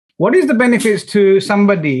what is the benefits to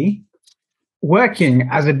somebody working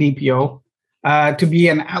as a DPO to be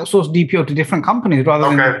an outsourced DPO to different companies rather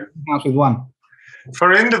than house with one?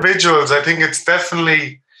 For individuals, I think it's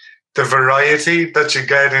definitely the variety that you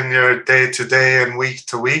get in your day-to-day and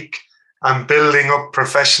week-to-week, and building up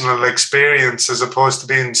professional experience as opposed to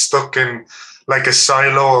being stuck in like a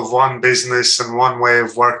silo of one business and one way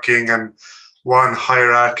of working and one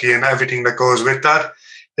hierarchy and everything that goes with that.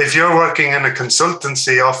 If you're working in a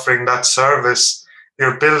consultancy offering that service,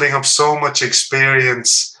 you're building up so much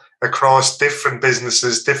experience across different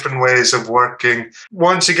businesses, different ways of working.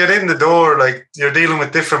 Once you get in the door, like, you're dealing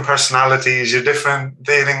with different personalities, you're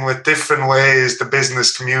dealing with different ways the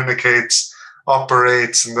business communicates,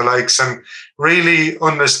 operates and the likes, and really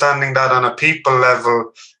understanding that on a people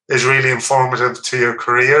level is really informative to your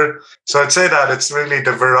career. So I'd say that it's really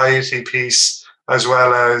the variety piece as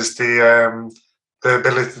well as the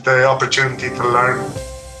ability, the opportunity to learn.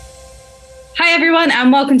 Hi everyone,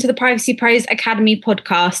 and welcome to the Privacy Pros Academy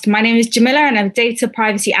podcast. My name is Jamila and I'm a data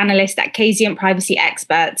privacy analyst at CIPP Privacy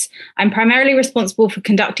Experts. I'm primarily responsible for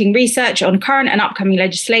conducting research on current and upcoming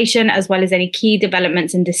legislation, as well as any key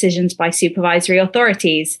developments and decisions by supervisory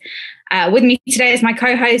authorities. With me today as my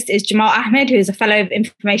co-host is Jamal Ahmed, who is a fellow of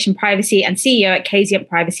information privacy and CEO at CIPP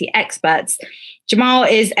Privacy Experts. Jamal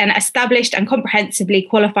is an established and comprehensively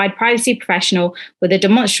qualified privacy professional with a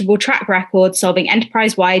demonstrable track record solving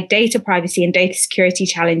enterprise-wide data privacy and data security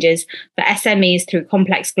challenges for SMEs through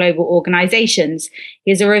complex global organizations.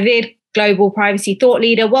 He is a revered global privacy thought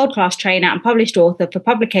leader, world-class trainer, and published author for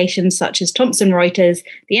publications such as Thomson Reuters,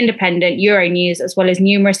 The Independent, Euronews, as well as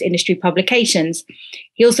numerous industry publications.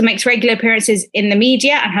 He also makes regular appearances in the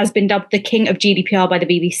media and has been dubbed the King of GDPR by the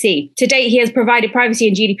BBC. To date, he has provided privacy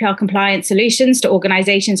and GDPR compliance solutions to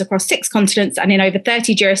organizations across 6 continents and in over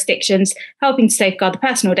 30 jurisdictions, helping to safeguard the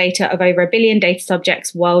personal data of over 1 billion data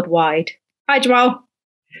subjects worldwide. Hi, Jamal.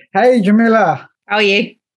 Hey, Jamila. How are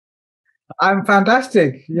you? I'm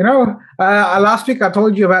fantastic. Last week I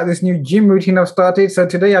told you about this new gym routine I've started. So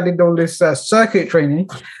today I did all this circuit training.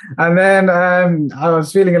 And then I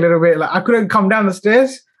was feeling a little bit like I couldn't come down the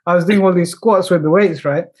stairs. I was doing all these squats with the weights,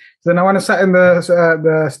 right? So then I went and sat in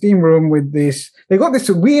the steam room with this. They got this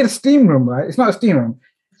weird steam room, right? It's not a steam room.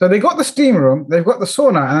 So they got the steam room, they've got the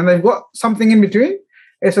sauna, and then they've got something in between.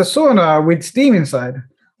 It's a sauna with steam inside.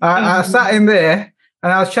 I sat in there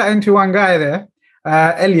and I was chatting to one guy there.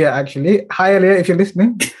 Elliot, actually. Hi, Elliot, if you're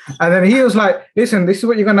listening. And then he was like, listen, this is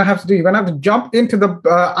what you're going to have to do. You're going to have to jump into the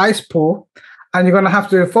ice pool, and you're going to have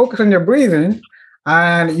to focus on your breathing,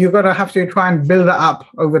 and you're going to have to try and build that up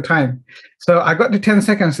over time. So I got to 10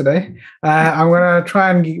 seconds today. I'm going to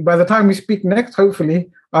try and, by the time we speak next,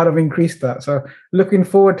 hopefully, I'd have increased that. So looking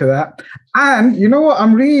forward to that. And you know what?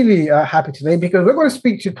 I'm really happy today because we're going to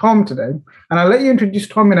speak to Tom today. And I'll let you introduce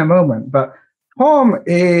Tom in a moment. But Tom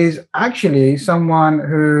is actually someone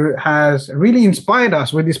who has really inspired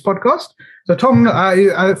us with this podcast. So Tom,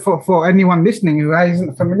 for anyone listening who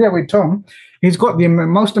isn't familiar with Tom, he's got the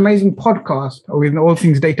most amazing podcast with all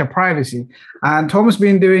things data privacy. And Tom's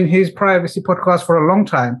been doing his privacy podcast for a long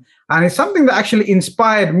time. And it's something that actually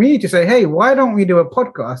inspired me to say, hey, why don't we do a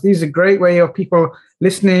podcast? This is a great way of people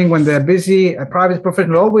listening when they're busy. A privacy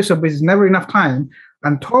professional always so busy, never enough time.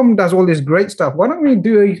 And Tom does all this great stuff. Why don't we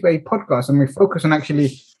do a podcast and we focus on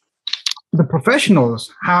actually the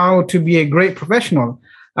professionals, how to be a great professional?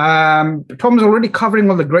 Tom's already covering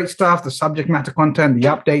all the great stuff, the subject matter content, the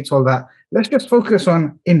updates, all that. Let's just focus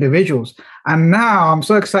on individuals. And now I'm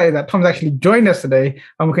so excited that Tom's actually joined us today,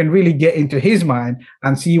 and we can really get into his mind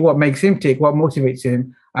and see what makes him tick, what motivates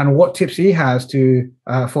him, and what tips he has to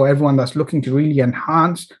for everyone that's looking to really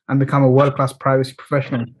enhance and become a world-class privacy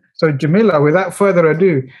professional. So Jamila, without further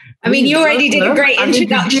ado. I mean, you already did a great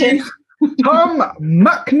introduction. Tom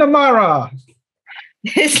McNamara.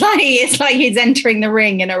 It's like he's entering the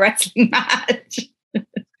ring in a wrestling match.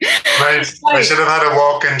 Right. I should have had a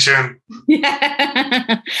walk-in tune.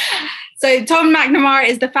 Yeah. So Tom McNamara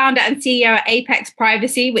is the founder and CEO at Apex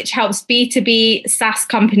Privacy, which helps B2B SaaS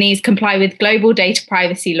companies comply with global data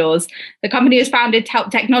privacy laws. The company was founded to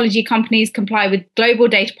help technology companies comply with global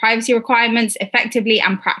data privacy requirements effectively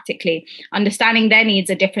and practically. Understanding their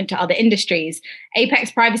needs are different to other industries.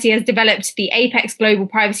 Apex Privacy has developed the Apex Global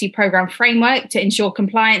Privacy Program framework to ensure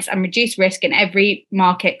compliance and reduce risk in every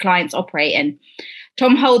market clients operate in.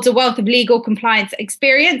 Tom holds a wealth of legal compliance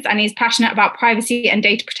experience and he's passionate about privacy and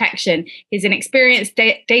data protection. He's an experienced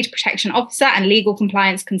data protection officer and legal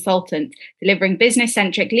compliance consultant, delivering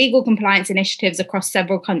business-centric legal compliance initiatives across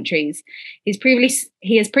several countries. He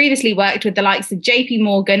has previously worked with the likes of JP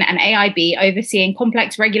Morgan and AIB, overseeing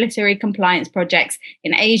complex regulatory compliance projects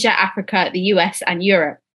in Asia, Africa, the US, and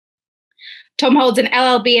Europe. Tom holds an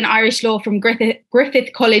LLB in Irish law from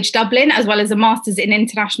Griffith College, Dublin, as well as a master's in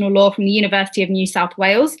international law from the University of New South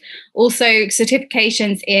Wales. Also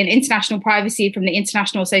certifications in international privacy from the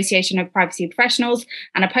International Association of Privacy Professionals,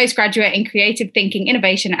 and a postgraduate in creative thinking,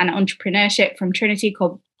 innovation and entrepreneurship from Trinity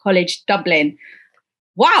College, Dublin.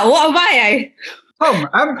 Wow, what a bio.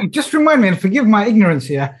 Tom, just remind me, and forgive my ignorance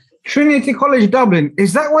here, Trinity College, Dublin,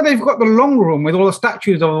 is that where they've got the long room with all the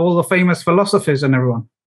statues of all the famous philosophers and everyone?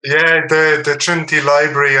 Yeah, the Trinity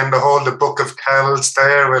Library and the Book of Kells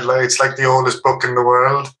there, it's like the oldest book in the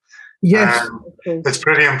world. Yes. It's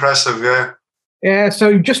pretty impressive, yeah. Yeah,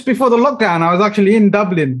 so just before the lockdown, I was actually in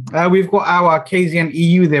Dublin. We've got our KZN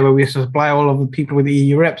EU there where we supply all of the people with the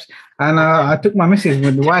EU reps. And I took my missus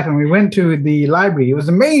with the wife and we went to the library. It was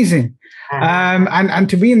amazing. Mm-hmm. And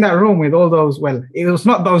to be in that room with all those, well, it was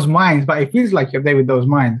not those minds, but it feels like you're there with those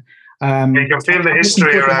minds. You can feel the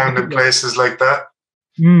history around in places like that.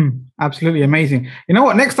 Absolutely amazing. You know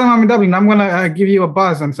what? Next time I'm in Dublin, I'm gonna give you a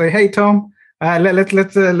buzz and say, "Hey, Tom,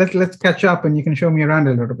 let's catch up, and you can show me around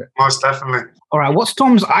a little bit." Most definitely. All right. What's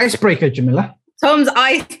Tom's icebreaker, Jamila? Tom's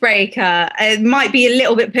icebreaker. It might be a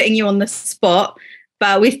little bit putting you on the spot,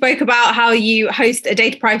 but we spoke about how you host a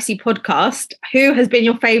data privacy podcast. Who has been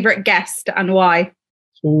your favorite guest and why?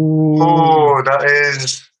 Oh, that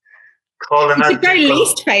is. You could go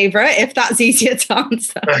least favourite if that's easier to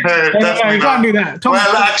answer. Definitely you can't do that. Tom,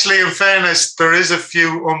 well, actually, in fairness, there is a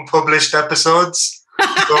few unpublished episodes.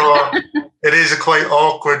 So it is a quite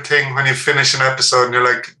awkward thing when you finish an episode and you're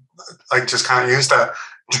like, I just can't use that.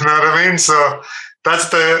 Do you know what I mean? So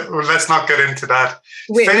let's not get into that.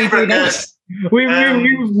 Favorite guest.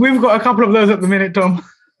 We've got a couple of those at the minute, Tom.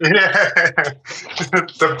 Yeah,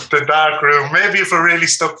 the dark room. Maybe if we're really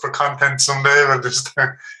stuck for content someday, we'll just...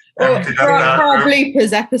 for our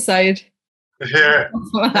bloopers episode. Yeah.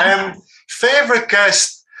 Favorite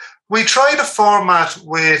guest. We tried a format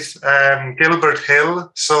with Gilbert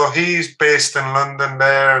Hill. So he's based in London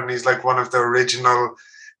there, and he's like one of the original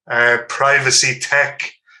privacy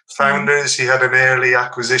tech founders. He had an early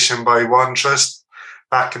acquisition by OneTrust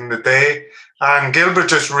back in the day. And Gilbert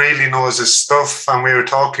just really knows his stuff. And we were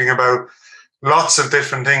talking about lots of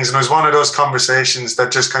different things. And it was one of those conversations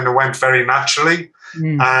that just kind of went very naturally.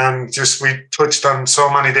 And just we touched on so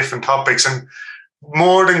many different topics, and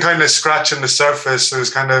more than kind of scratching the surface, it was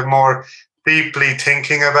kind of more deeply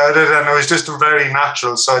thinking about it, and it was just very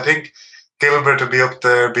natural. So I think Gilbert will be up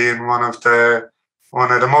there being one of the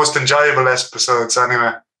most enjoyable episodes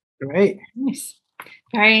anyway. Great. Nice.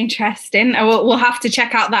 Very interesting. We'll have to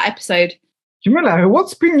check out that episode. Jamila,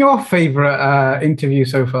 what's been your favourite interview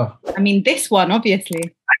so far? I mean, this one,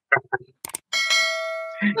 obviously.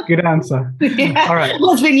 Good answer. Yeah. All right.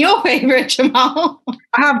 What's been your favourite, Jamal?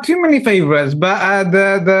 I have too many favourites, but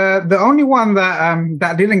the only one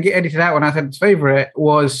that didn't get edited out when I said it's favourite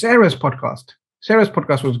was Sarah's podcast. Sarah's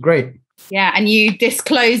podcast was great. Yeah, and you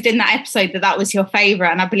disclosed in that episode that was your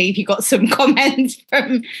favourite, and I believe you got some comments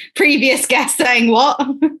from previous guests saying what?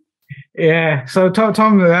 Yeah, so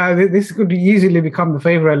Tom, this could easily become the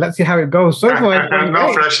favourite. Let's see how it goes. So far,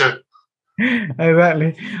 no pressure.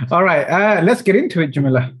 Exactly. All right, let's get into it,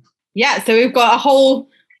 Jamila. Yeah, so we've got a whole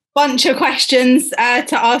bunch of questions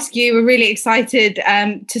to ask you. We're really excited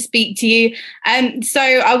to speak to you. So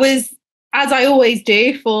I was, as I always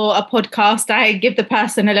do for a podcast, I give the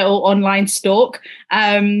person a little online stalk.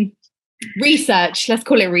 Research, let's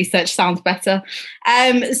call it research, sounds better.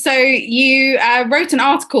 So you wrote an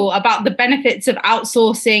article about the benefits of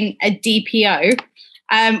outsourcing a DPO.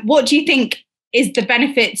 What do you think is the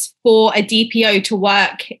benefits for a DPO to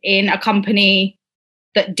work in a company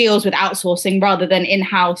that deals with outsourcing rather than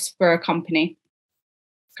in-house for a company?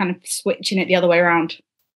 Kind of switching it the other way around.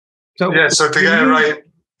 So to get it right,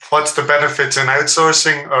 what's the benefits in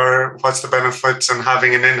outsourcing, or what's the benefits in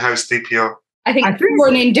having an in-house DPO? I think for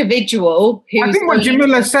an individual who's... I think what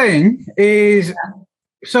Jamila's saying is...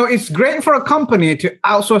 So it's great for a company to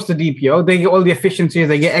outsource the DPO. They get all the efficiencies.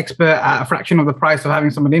 They get expert at a fraction of the price of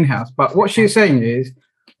having someone in-house. But what she's saying is,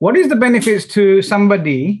 what is the benefits to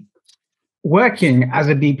somebody working as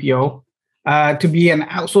a DPO to be an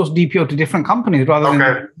outsourced DPO to different companies rather than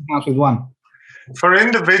in-house with one? For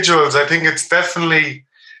individuals, I think it's definitely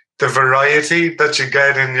the variety that you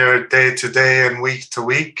get in your day-to-day and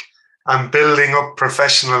week-to-week, and building up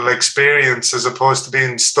professional experience as opposed to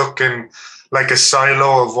being stuck in like a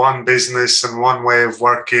silo of one business and one way of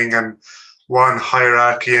working and one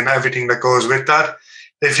hierarchy and everything that goes with that.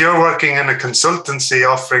 If you're working in a consultancy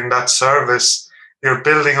offering that service, you're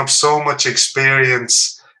building up so much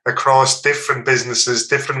experience across different businesses,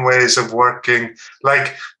 different ways of working.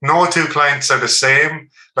 Like no two clients are the same.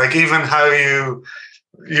 Like even how you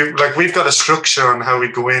we've got a structure on how we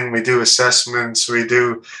go in, we do assessments, we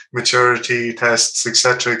do maturity tests,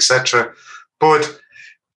 etc. But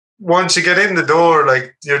once you get in the door,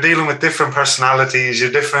 like, you're dealing with different personalities,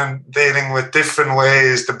 dealing with different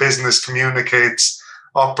ways the business communicates,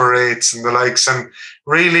 operates, and the likes, and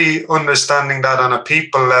really understanding that on a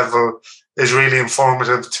people level is really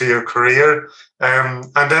informative to your career. And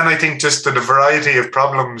then I think just the variety of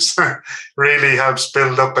problems really helps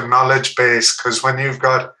build up a knowledge base, because when you've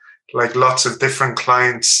got like lots of different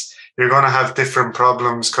clients, you're going to have different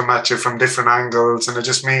problems come at you from different angles, and it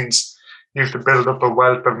just means you have to build up a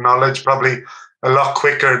wealth of knowledge probably a lot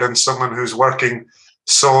quicker than someone who's working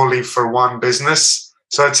solely for one business.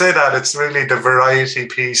 So I'd say that it's really the variety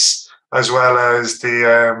piece as well as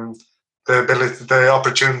the ability, the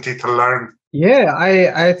opportunity to learn. Yeah,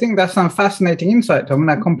 I think that's some fascinating insight, Tom,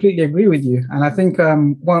 and I completely agree with you. And I think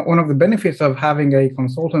one of the benefits of having a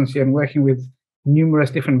consultancy and working with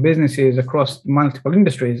numerous different businesses across multiple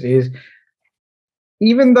industries is,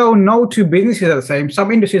 even though no two businesses are the same,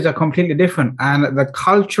 some industries are completely different, and the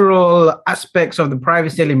cultural aspects of the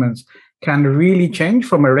privacy elements can really change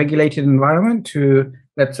from a regulated environment to,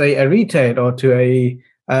 let's say, a retail or to a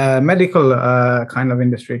medical kind of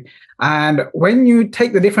industry. And when you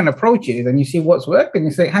take the different approaches and you see what's worked, and you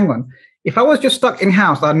say, hang on, if I was just stuck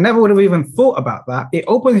in-house, I never would have even thought about that. It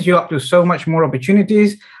opens you up to so much more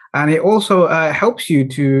opportunities, and it also helps you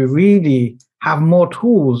to really have more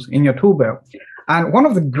tools in your tool belt. And one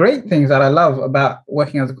of the great things that I love about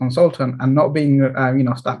working as a consultant and not being,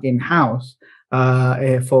 stuck in-house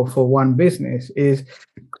for one business is,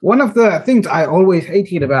 one of the things I always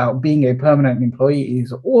hated about being a permanent employee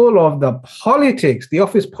is all of the politics, the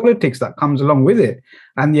office politics that comes along with it,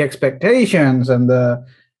 and the expectations and the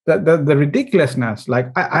ridiculousness.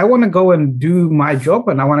 Like, I want to go and do my job,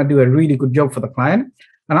 and I want to do a really good job for the client.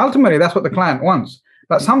 And ultimately, that's what the client wants.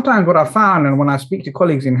 But sometimes what I found, and when I speak to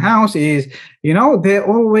colleagues in-house, is, they're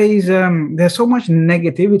always, there's so much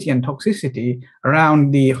negativity and toxicity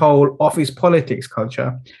around the whole office politics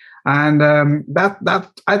culture. And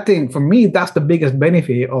that I think, for me, that's the biggest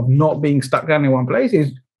benefit of not being stuck down in one place,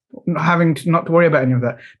 is having to not to worry about any of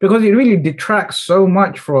that, because it really detracts so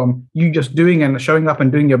much from you just doing and showing up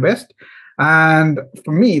and doing your best. And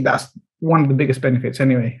for me, that's one of the biggest benefits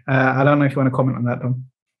anyway. I don't know if you want to comment on that, Tom.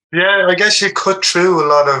 Yeah, I guess you cut through a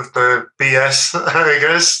lot of the BS,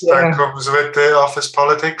 that comes with the office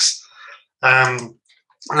politics. And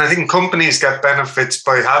I think companies get benefits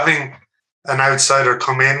by having an outsider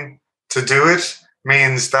come in to do it.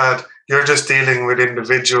 Means that you're just dealing with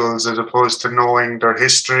individuals as opposed to knowing their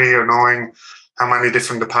history or knowing how many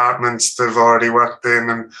different departments they've already worked in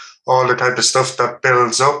and all the type of stuff that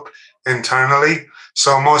builds up internally.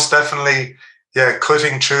 So most definitely, yeah,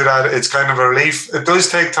 cutting through that, it's kind of a relief. It does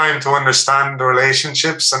take time to understand the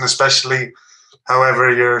relationships, and especially however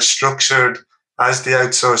you're structured as the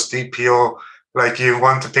outsourced DPO, like, you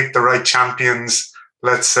want to pick the right champions,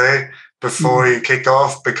 let's say, before you kick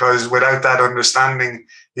off, because without that understanding,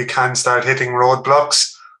 you can start hitting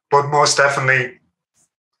roadblocks. But most definitely,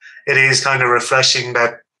 it is kind of refreshing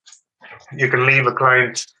that you can leave a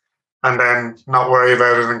client and then not worry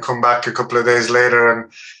about it and come back a couple of days later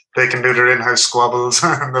and they can do their in-house squabbles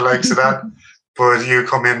and the likes of that. But you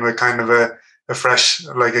come in with kind of a fresh,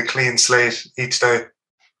 like a clean slate each day.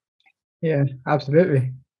 Yeah,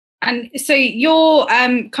 absolutely. And so your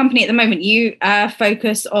company at the moment, you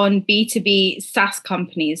focus on B2B SaaS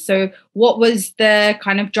companies. So what was the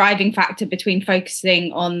kind of driving factor between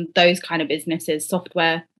focusing on those kind of businesses,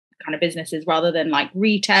 software kind of businesses, rather than like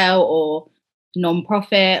retail or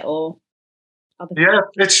non-profit or other things?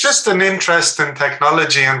 Yeah, it's just an interest in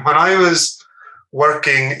technology. And when I was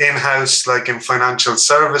working in-house, like in financial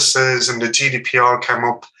services, and the GDPR came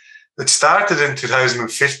up, it started in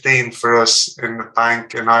 2015 for us in the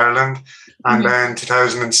bank in Ireland. And then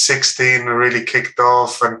 2016, it really kicked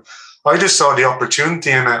off. And I just saw the opportunity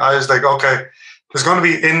in it. I was like, okay, there's going to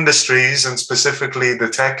be industries, and specifically the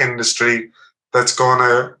tech industry, that's going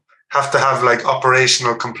to have like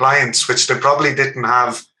operational compliance, which they probably didn't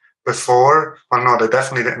have before. Well, no, they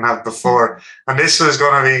definitely didn't have before. And this was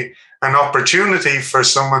going to be an opportunity for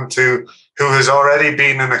someone who has already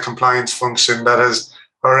been in a compliance function, that has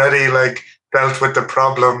already like dealt with the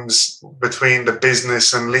problems between the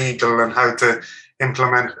business and legal and how to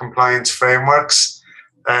implement compliance frameworks,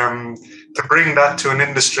 to bring that to an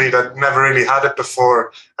industry that never really had it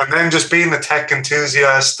before. And then just being a tech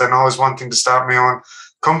enthusiast and always wanting to start my own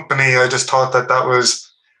company, I just thought that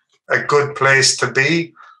was a good place to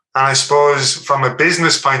be. And I suppose from a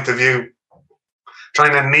business point of view,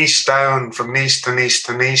 trying to niche down from niche to niche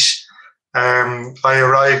to niche, I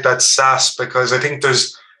arrived at SaaS because I think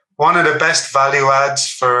there's one of the best value adds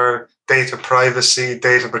for data privacy,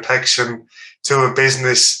 data protection to a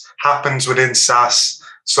business happens within SaaS.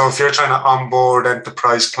 So if you're trying to onboard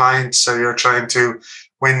enterprise clients or you're trying to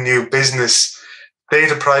win new business,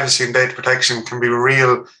 data privacy and data protection can be a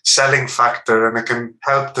real selling factor, and it can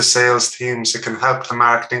help the sales teams, it can help the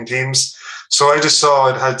marketing teams. So I just saw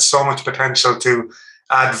it had so much potential to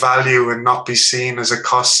add value and not be seen as a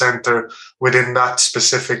cost center within that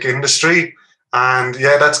specific industry. And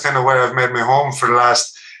yeah, that's kind of where I've made my home for the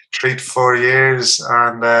last 3 to 4 years,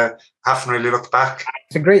 and haven't really looked back.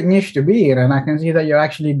 It's a great niche to be in, and I can see that you're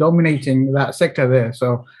actually dominating that sector there.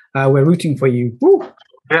 So we're rooting for you. Woo!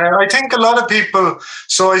 Yeah, I think a lot of people.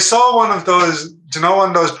 So I saw one of those, one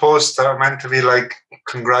of those posts that are meant to be like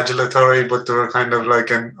congratulatory, but they were kind of like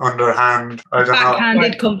an underhand,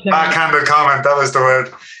 backhanded compliment. Backhanded comment, that was the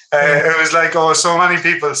word. It was like, so many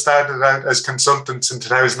people started out as consultants in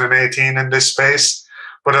 2018 in this space,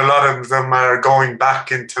 but a lot of them are going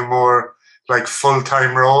back into more like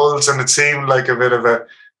full-time roles, and it seemed like a bit of a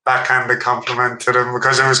backhanded compliment to them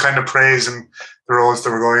because it was kind of praising the roles they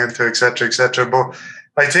were going into, et cetera, But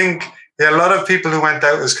I think a lot of people who went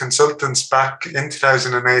out as consultants back in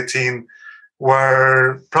 2018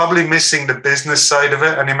 were probably missing the business side of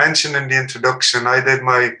it. And you mentioned in the introduction, I did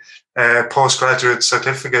my postgraduate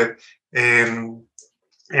certificate in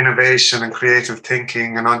innovation and creative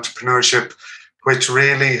thinking and entrepreneurship, which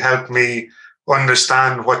really helped me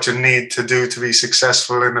understand what you need to do to be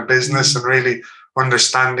successful in a business, and really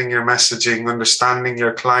understanding your messaging, understanding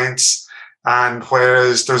your clients. And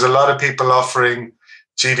whereas there's a lot of people offering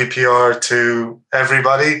GDPR to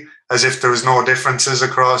everybody as if there was no differences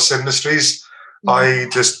across industries, I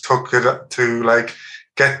just took it to like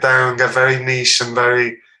get very niche and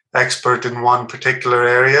very expert in one particular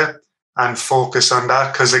area and focus on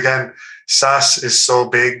that. Because again, SaaS is so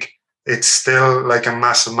big, it's still like a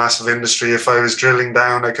massive industry. If I was drilling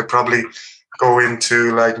down, I could probably go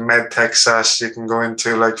into like medtech SaaS, you can go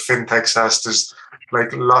into like fintech SaaS, there's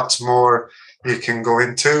like lots more you can go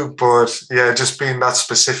into. But yeah, just being that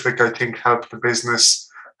specific, I think helped the business,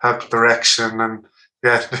 helped direction. And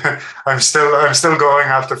yeah, I'm still going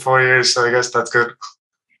after 4 years, so I guess that's good.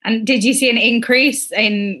 And did you see an increase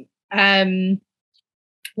in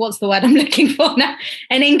what's the word I'm looking for now?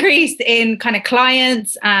 An increase in kind of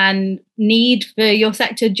clients and need for your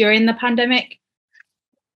sector during the pandemic?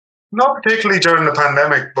 Not particularly during the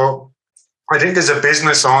pandemic, but I think as a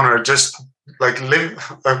business owner, just like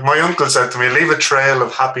my uncle said to me, leave a trail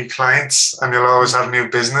of happy clients and you'll always have new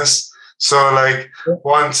business. So like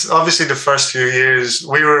once, obviously the first few years,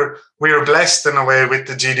 we were blessed in a way with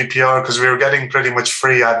the GDPR because we were getting pretty much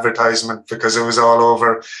free advertisement because it was all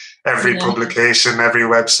over every publication, every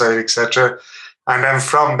website, etc. And then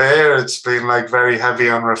from there, it's been like very heavy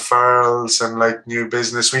on referrals and like new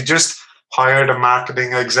business. We just hired a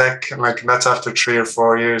marketing exec, and like that's after 3 or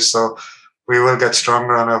 4 years. So we will get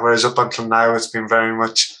stronger on it. Whereas up until now, it's been very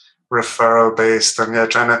much referral based,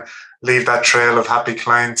 and trying to leave that trail of happy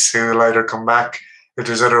clients who will either come back if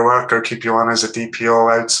there's other work or keep you on as a DPO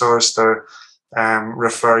outsourced or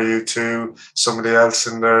refer you to somebody else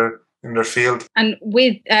in their field. And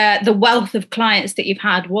with the wealth of clients that you've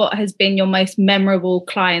had, what has been your most memorable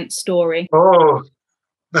client story? Oh,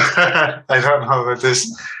 I don't know about this.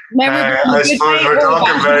 I suppose we're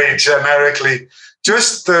talking very generically.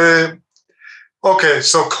 Just so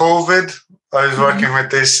COVID, I was working with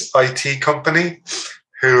this IT company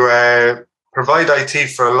who provide IT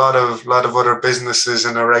for a lot of other businesses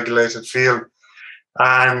in a regulated field.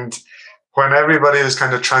 And when everybody was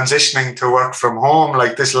kind of transitioning to work from home,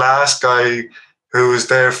 like this last guy who was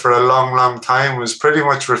there for a long time was pretty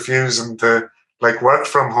much refusing to like work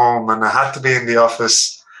from home, and I had to be in the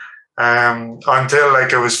office until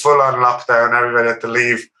like it was full on lockdown, everybody had to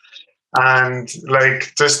leave. And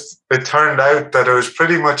like just it turned out that it was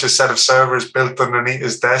pretty much a set of servers built underneath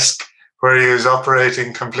his desk where he was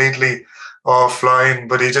operating completely offline,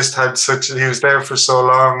 but he just had he was there for so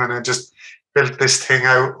long, and it just built this thing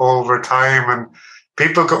out over time, and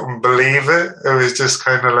people couldn't believe it. It was just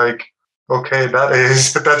kind of like, okay,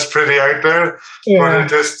 that's pretty out there. But it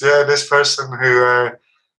just, this person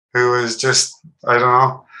who was just, I don't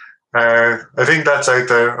know. I think that's out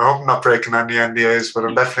there. I hope I'm not breaking any NDAs, but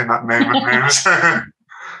I'm definitely not naming names.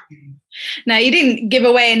 No, you didn't give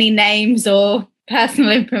away any names or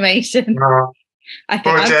personal information. No.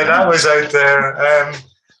 That was out there.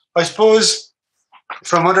 I suppose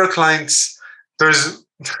from other clients, there's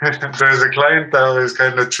a client that was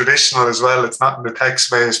kind of traditional as well. It's not in the tech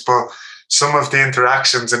space, but some of the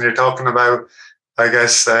interactions, and you're talking about, I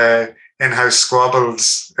guess, in-house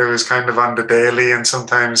squabbles. It was kind of on the daily, and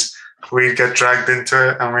sometimes we'd get dragged into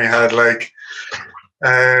it, and we had like,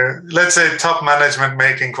 let's say, top management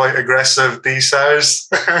making quite aggressive DSARs,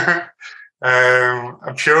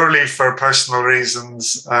 purely for personal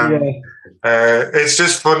reasons. And it's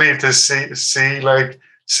just funny to see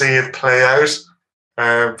it play out.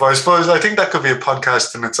 But I think that could be a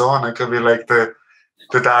podcast in its own. It could be like the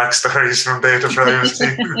dark stories from data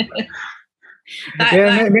privacy.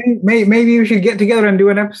 Maybe we should get together and do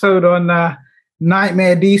an episode on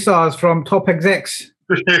nightmare DSARs from top execs.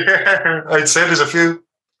 Yeah, I'd say there's a few.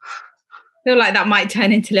 I feel like that might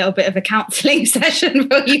turn into a little bit of a counselling session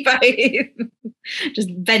for you both. Just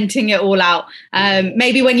venting it all out.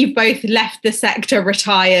 Maybe when you've both left the sector,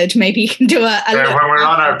 retired, maybe you can do a when we're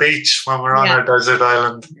on our beach, when we're on our desert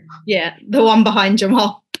island. Yeah, the one behind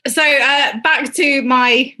Jamal. So back to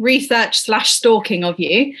my research/stalking of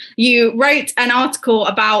you. You wrote an article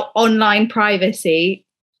about online privacy.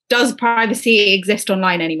 Does privacy exist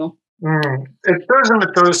online anymore? It does and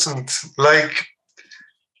it doesn't. Like,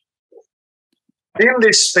 in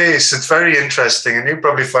this space, it's very interesting, and you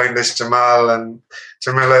probably find this, Jamal and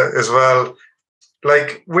Jamila, as well.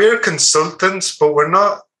 Like, we're consultants, but we're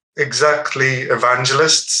not exactly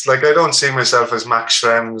evangelists. Like, I don't see myself as Max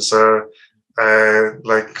Schrems or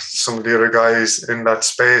like some of the other guys in that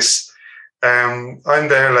space. I'm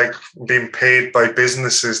there like being paid by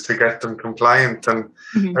businesses to get them compliant. And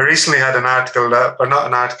I recently had an article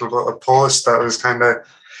but a post that was kind of,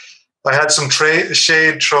 I had some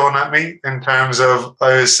shade thrown at me in terms of,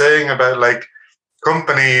 I was saying about like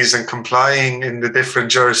companies and complying in the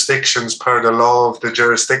different jurisdictions per the law of the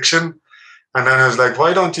jurisdiction. And then I was like,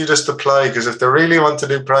 why don't you just apply? Because if they really want to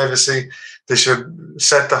do privacy, they should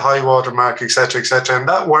set the high water mark, et cetera, et cetera. And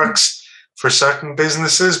that works for certain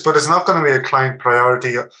businesses, but it's not going to be a client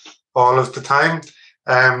priority all of the time.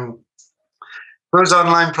 Does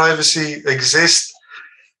online privacy exist?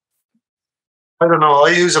 I don't know. I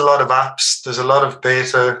use a lot of apps. There's a lot of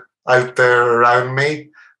data out there around me.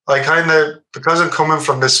 I kind of, because I'm coming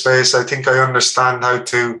from this space, I think I understand how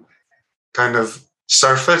to kind of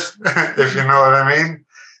surf it, if you know what I mean.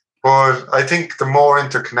 But I think the more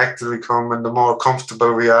interconnected we come and the more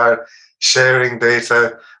comfortable we are sharing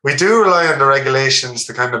data, we do rely on the regulations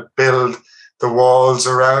to kind of build the walls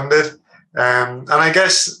around it. And I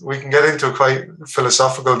guess we can get into a quite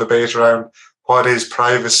philosophical debate around what is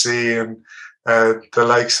privacy and the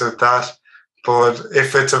likes of that. But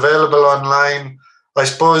if it's available online, I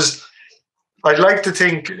suppose I'd like to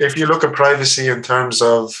think, if you look at privacy in terms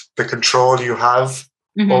of the control you have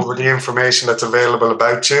over the information that's available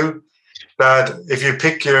about you, that if you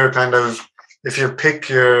pick your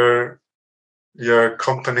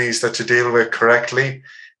companies that you deal with correctly,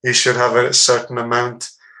 you should have a certain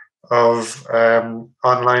amount of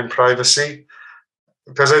online privacy.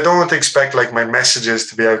 Because I don't expect like my messages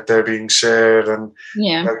to be out there being shared and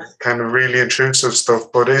kind of really intrusive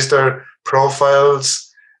stuff. But is there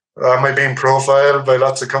profiles? Am I being profiled by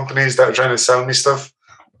lots of companies that are trying to sell me stuff?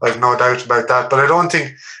 I've no doubt about that. But I don't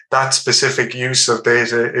think that specific use of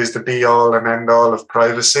data is the be all and end all of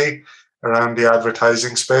privacy around the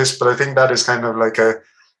advertising space. But I think that is kind of like a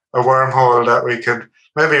wormhole that we could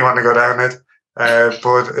maybe want to go down it.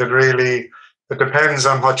 But it depends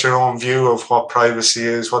on what your own view of what privacy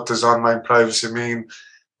is. What does online privacy mean?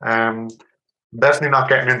 Definitely not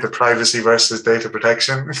getting into privacy versus data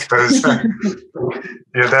protection, because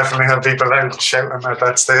you definitely have people out shouting at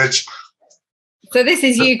that stage. So this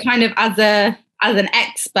is you kind of as an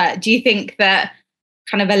expert. Do you think that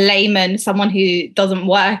kind of a layman, someone who doesn't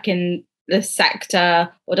work in the sector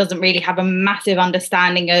or doesn't really have a massive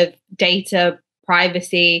understanding of data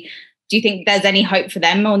privacy, do you think there's any hope for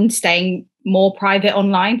them on staying more private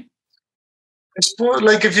online? I suppose,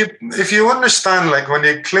 like, if you understand, like, when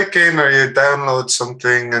you click in or you download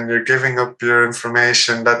something and you're giving up your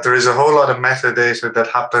information, that there is a whole lot of metadata that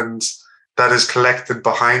happens that is collected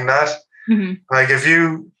behind that. Like, if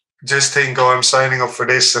you just think, oh, I'm signing up for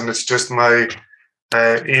this and it's just my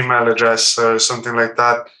email address or something like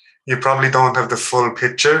that, you probably don't have the full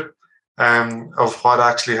picture of what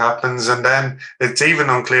actually happens. And then it's even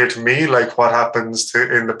unclear to me, like, what happens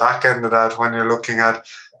in the back end of that when you're looking at,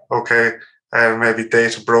 okay, maybe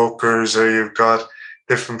data brokers, or you've got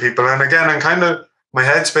different people. And again, my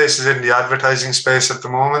headspace is in the advertising space at the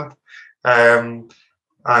moment, and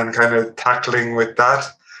kind of tackling with that.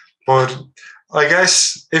 But I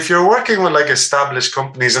guess if you're working with like established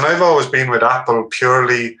companies, and I've always been with Apple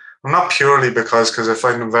purely, not purely because I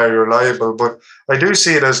find them very reliable, but I do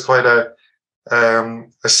see it as quite a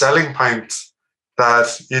selling point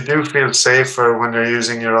that you do feel safer when you're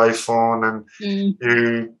using your iPhone, and you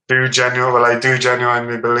do I do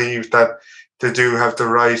genuinely believe that they do have the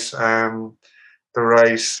right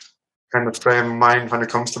kind of frame of mind when it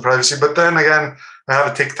comes to privacy. But then again, I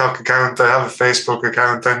have a TikTok account, I have a Facebook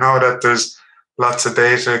account. I know that there's lots of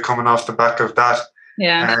data coming off the back of that.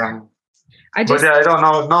 Yeah. I don't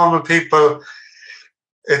know. Normal people,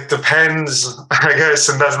 it depends, I guess,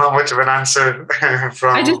 and that's not much of an answer.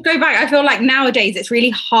 I just go back. I feel like nowadays it's really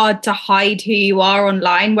hard to hide who you are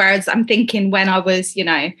online. Whereas I'm thinking when I was,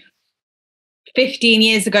 15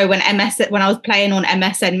 years ago when I was playing on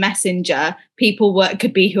MSN Messenger, people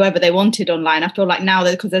could be whoever they wanted online. I feel like now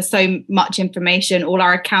that because there's so much information, all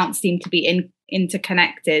our accounts seem to be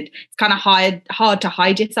interconnected. It's kind of hard to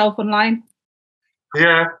hide yourself online.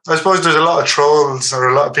 Yeah, I suppose there's a lot of trolls or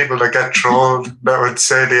a lot of people that get trolled that would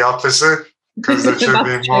say the opposite, because there should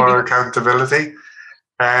be more accountability.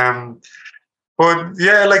 But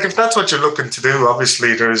yeah, like if that's what you're looking to do,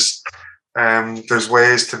 obviously there's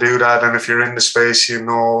ways to do that, and if you're in the space, you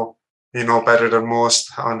know better than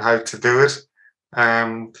most on how to do it.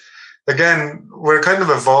 Again, we're kind of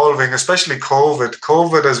evolving, especially COVID.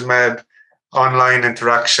 COVID has made online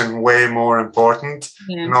interaction way more important.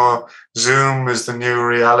 Yeah. Zoom is the new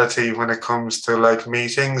reality when it comes to like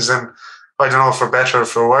meetings, and I don't know, for better or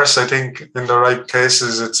for worse. I think in the right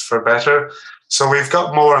places it's for better. So we've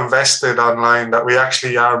got more invested online, that we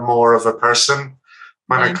actually are more of a person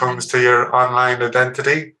when it comes to your online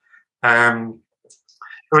identity. It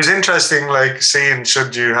was interesting, like seeing,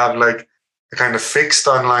 should you have like a kind of fixed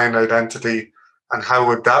online identity, and how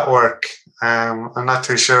would that work? I'm not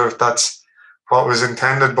too sure if that's what was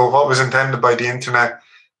intended, but what was intended by the internet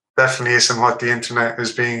definitely isn't what the internet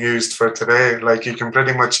is being used for today. Like you can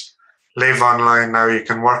pretty much live online now. You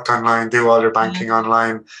can work online, do all your banking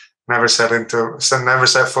online, never set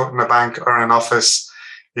foot in a bank or an office.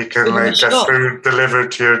 You can like get food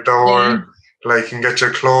delivered to your door, like you can get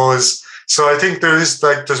your clothes. So I think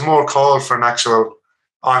there's more call for an actual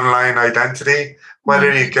online identity,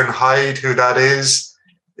 whether you can hide who that is,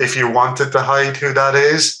 if you wanted to hide who that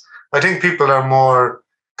is. I think people are more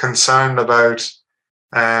concerned about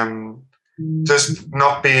just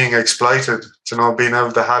not being exploited, being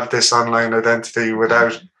able to have this online identity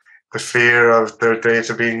without the fear of their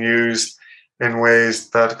data being used in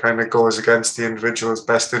ways that kind of goes against the individual's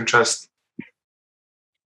best interest.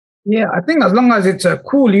 Yeah, I think as long as it's a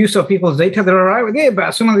cool use of people's data, they're all right with it. But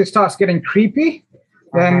as soon as it starts getting creepy,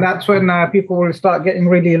 then that's when people will start getting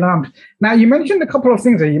really alarmed. Now, you mentioned a couple of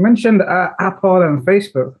things there. You mentioned Apple and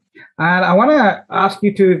Facebook. And I want to ask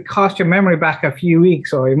you to cast your memory back a few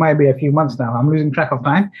weeks, or it might be a few months now. I'm losing track of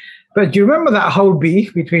time. But do you remember that whole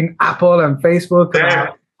beef between Apple and Facebook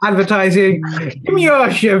about advertising? Give me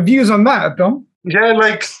your views on that, Tom. Yeah,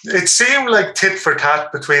 like it seemed like tit for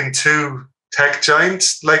tat between two tech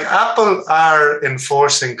giants. Like Apple are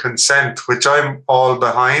enforcing consent, which I'm all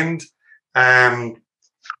behind. And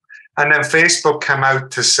then Facebook came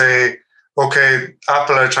out to say, okay,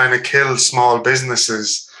 Apple are trying to kill small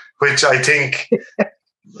businesses, which I think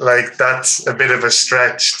like that's a bit of a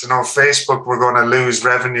stretch. Facebook were going to lose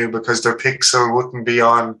revenue because their pixel wouldn't be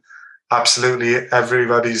on absolutely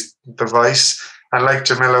everybody's device. And like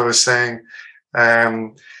Jamila was saying,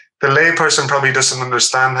 the layperson probably doesn't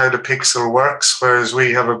understand how the pixel works, whereas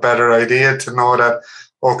we have a better idea to know that,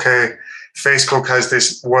 okay, Facebook has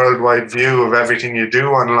this worldwide view of everything you do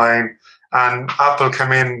online, and Apple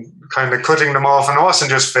came in kind of cutting them off. And it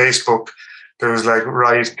wasn't just Facebook. There was like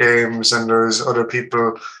Riot Games, and there was other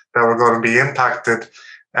people that were going to be impacted.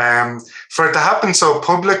 For it to happen so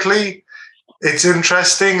publicly, it's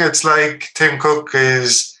interesting. It's like Tim Cook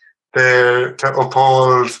is there to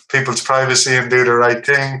uphold people's privacy and do the right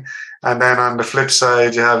thing. And then on the flip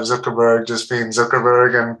side, you have Zuckerberg just being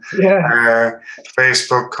Zuckerberg, and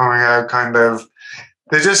Facebook coming out kind of,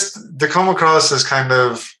 they come across as kind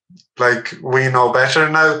of like, we know better.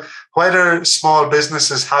 Now, whether small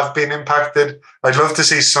businesses have been impacted, I'd love to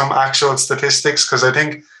see some actual statistics, because I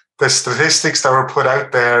think the statistics that were put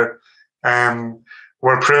out there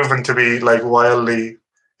were proven to be like wildly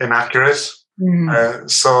inaccurate.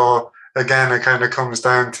 So again, it kind of comes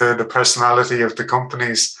down to the personality of the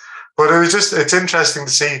companies. But it's interesting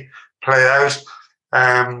to see play out.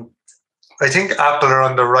 I think Apple are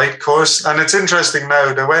on the right course. And it's interesting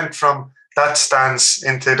now, they went from that stance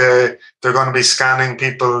into they're going to be scanning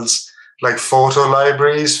people's like photo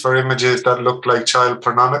libraries for images that look like child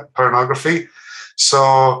pornography.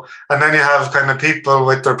 So, and then you have kind of people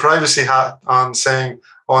with their privacy hat on saying,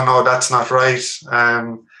 oh no, that's not right.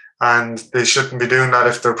 And they shouldn't be doing that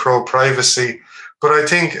if they're pro-privacy. But I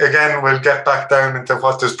think, again, we'll get back down into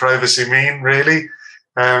what does privacy mean, really.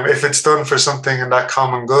 If it's done for something in that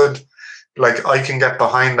common good, like I can get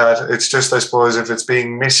behind that. It's just, I suppose, if it's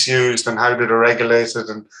being misused and how do they regulate it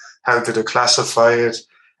and how do they classify it,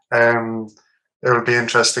 it will be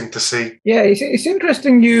interesting to see. Yeah, it's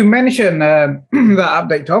interesting you mentioned that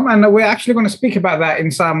update, Tom, and we're actually going to speak about that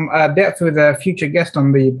in some depth with a future guest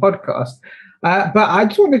on the podcast. But I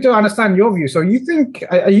just wanted to understand your view. So you think,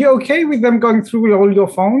 are you okay with them going through all your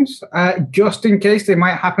phones just in case they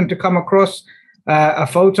might happen to come across a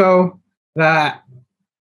photo that,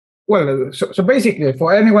 well, so basically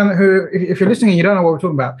for anyone who, if you're listening and you don't know what we're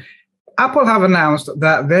talking about, Apple have announced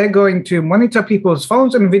that they're going to monitor people's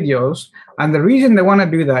phones and videos. And the reason they want to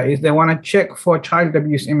do that is they want to check for child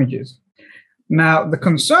abuse images. Now, the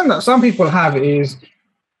concern that some people have is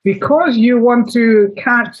because you want to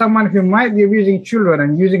catch someone who might be abusing children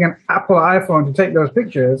and using an Apple iPhone to take those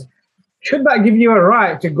pictures, should that give you a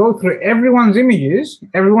right to go through everyone's images,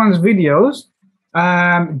 everyone's videos,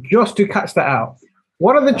 just to catch that out?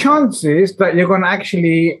 What are the chances that you're going to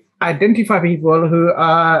actually identify people who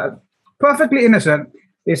are perfectly innocent?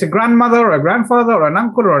 It's a grandmother or a grandfather or an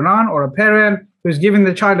uncle or an aunt or a parent who's giving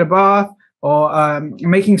the child a bath or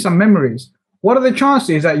making some memories. What are the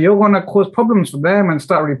chances that you're going to cause problems for them and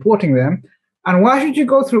start reporting them? And why should you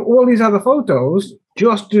go through all these other photos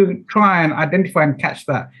just to try and identify and catch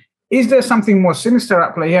that? Is there something more sinister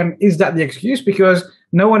at play here? And is that the excuse? Because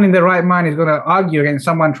no one in their right mind is going to argue against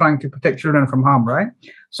someone trying to protect children from harm, right?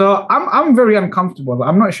 So I'm very uncomfortable.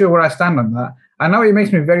 I'm not sure where I stand on that. I know it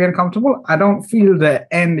makes me very uncomfortable. I don't feel the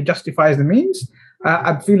end justifies the means.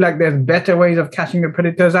 I feel like there's better ways of catching the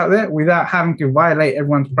predators out there without having to violate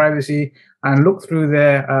everyone's privacy and look through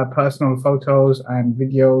their personal photos and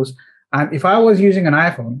videos. And if I was using an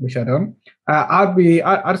iPhone, which I don't,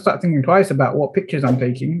 I'd start thinking twice about what pictures I'm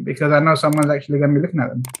taking because I know someone's actually going to be looking at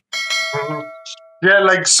them. Mm-hmm. Yeah,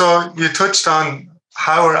 like, so you touched on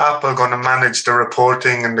how are Apple going to manage the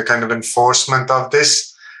reporting and the kind of enforcement of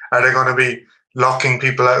this? Are they going to be locking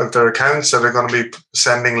people out of their accounts? Are they going to be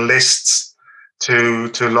sending lists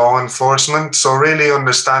to law enforcement? So really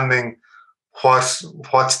understanding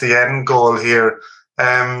what's the end goal here.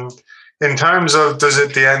 In terms of does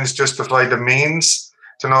it the ends justify the means?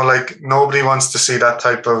 You know, like nobody wants to see that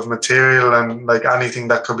type of material and like anything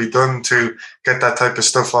that could be done to get that type of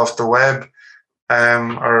stuff off the web.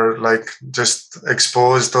 Or like just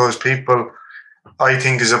expose those people, I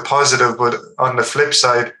think is a positive. But on the flip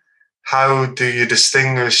side, how do you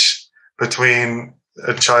distinguish between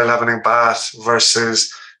a child having a bath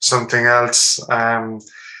versus something else?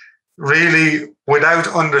 Really, without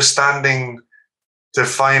understanding the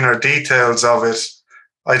finer details of it,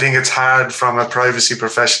 I think it's hard from a privacy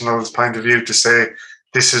professional's point of view to say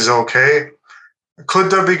this is okay. Could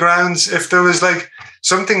there be grounds if there was like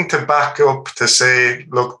something to back up to say,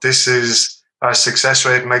 look, this is our success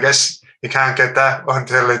rate? And I guess you can't get that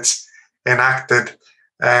until it's enacted.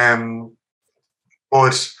 But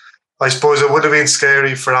I suppose it would have been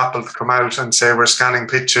scary for Apple to come out and say we're scanning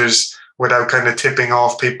pictures without kind of tipping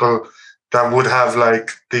off people that would have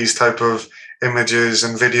like these type of images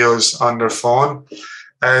and videos on their phone.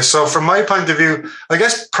 So from my point of view, I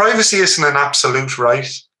guess privacy isn't an absolute right.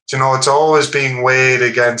 You know, it's always being weighed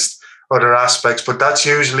against other aspects, but that's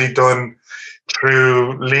usually done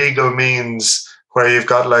through legal means where you've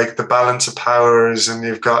got like the balance of powers and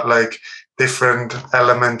you've got like different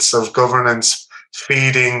elements of governance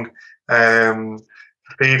feeding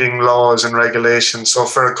laws and regulations. So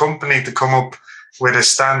for a company to come up with a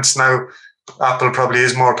stance now, Apple probably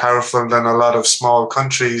is more powerful than a lot of small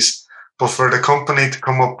countries, but for the company to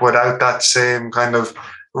come up without that same kind of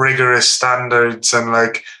rigorous standards and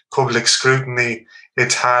like public scrutiny,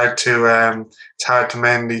 it's hard to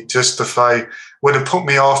mainly justify. Would it put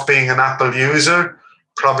me off being an Apple user?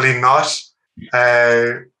 Probably not.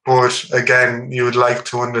 But again, you would like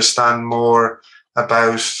to understand more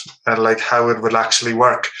about like how it will actually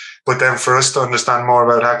work. But then for us to understand more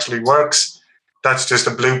about how it actually works, that's just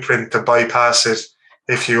a blueprint to bypass it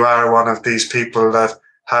if you are one of these people that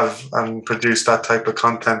have and produce that type of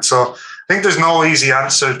content. So I think there's no easy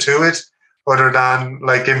answer to it other than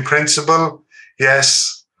like in principle,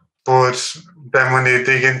 yes. But then when you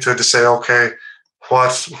dig into it to say, okay,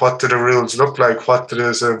 what do the rules look like? What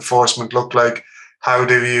does enforcement look like? How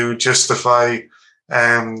do you justify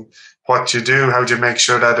what you do? How do you make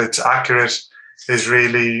sure that it's accurate?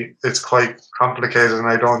 It's quite complicated. And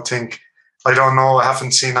I don't know, I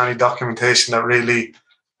haven't seen any documentation that really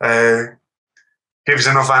gives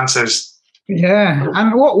enough answers. Yeah,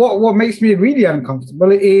 and what makes me really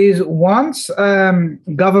uncomfortable is once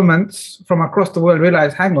governments from across the world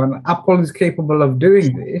realize, hang on, Apple is capable of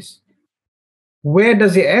doing this, where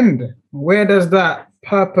does it end? Where does that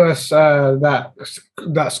purpose, that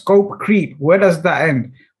scope creep? Where does that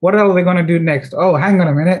end? What are they going to do next? Oh, hang on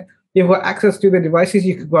a minute. You've got access to the devices.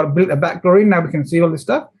 You could go build a backdoor in. Now we can see all this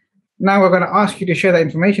stuff. Now we're going to ask you to share that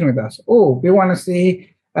information with us. Oh, we want to see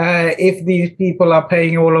if these people are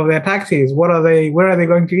paying all of their taxes. What are they? Where are they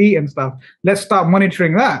going to eat and stuff? Let's start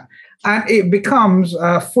monitoring that, and it becomes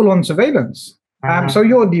full-on surveillance. So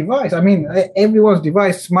your device, I mean, everyone's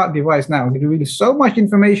device, smart device now, gives really so much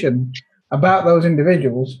information about those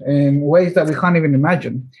individuals in ways that we can't even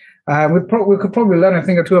imagine. We could probably learn a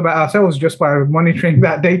thing or two about ourselves just by monitoring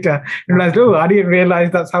that data and realize, oh, I didn't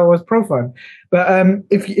realize that's how I was profiled. But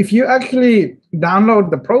if you actually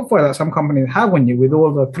download the profile that some companies have on you with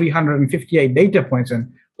all the 358 data points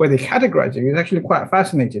and where they categorize you, it's actually quite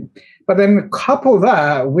fascinating. But then couple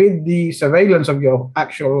that with the surveillance of your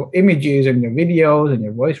actual images and your videos and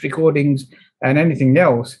your voice recordings and anything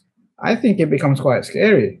else, I think it becomes quite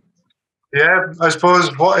scary. Yeah, I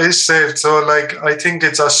suppose what is safe. So, like, I think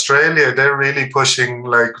it's Australia. They're really pushing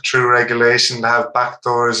like through regulation to have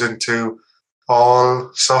backdoors into all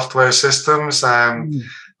software systems.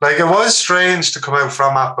 Like, it was strange to come out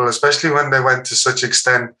from Apple, especially when they went to such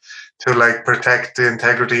extent to like protect the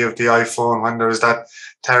integrity of the iPhone when there was that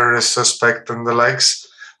terrorist suspect and the likes.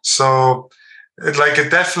 So, it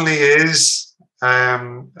definitely is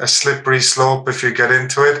a slippery slope if you get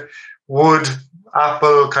into it. Would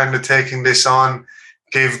Apple kind of taking this on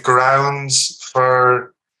give grounds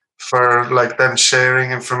for like them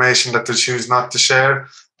sharing information that they choose not to share?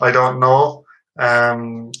 I don't know.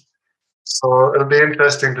 So it'll be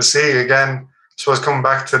interesting to see. Again, I suppose coming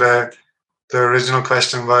back to the original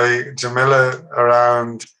question by Jamila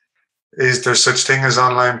around, is there such thing as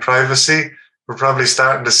online privacy? We're probably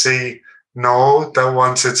starting to see no, that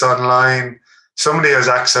once it's online, somebody has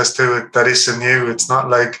access to it that isn't you. It's not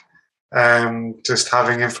like just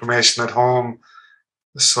having information at home.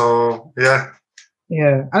 So yeah.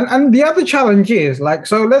 And the other challenge is like,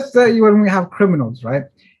 so let's say when we have criminals, right?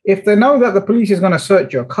 If they know that the police is going to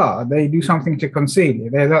search your car, they do something to conceal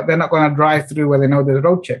it. They're not going to drive through where they know there's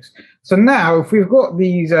road checks. So now, if we've got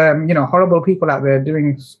these horrible people out there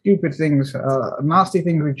doing stupid things, nasty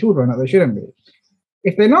things with children that they shouldn't be,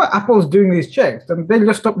 if they know Apple's doing these checks, then they'll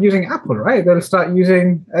just stop using Apple, right? They'll start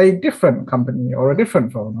using a different company or a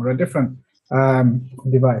different phone or a different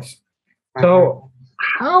device. So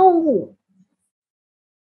how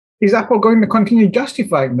is Apple going to continue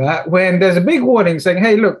justifying that when there's a big warning saying,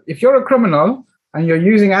 hey, look, if you're a criminal and you're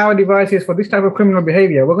using our devices for this type of criminal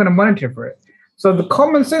behavior, we're going to monitor for it. So the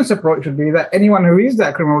common sense approach would be that anyone who is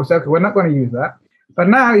that criminal will say, okay, we're not going to use that. But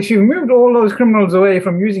now if you've moved all those criminals away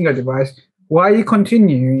from using your device, why are you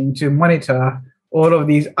continuing to monitor all of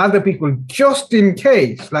these other people just in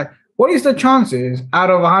case? Like, what is the chances out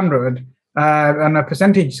of 100 on a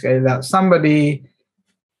percentage scale that somebody,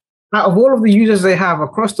 out of all of the users they have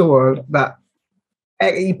across the world, that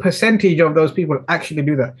a percentage of those people actually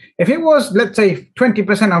do that? If it was, let's say, 20%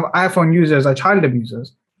 of iPhone users are child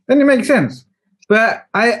abusers, then it makes sense. But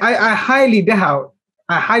I highly doubt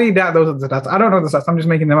those are the stats. I don't know the stats. I'm just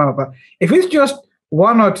making them up. But if it's just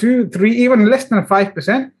 1 or 2, 3, even less than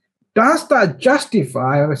 5%, does that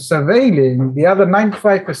justify surveilling the other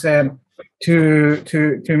 95%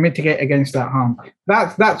 to mitigate against that harm?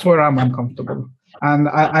 That's where I'm uncomfortable. And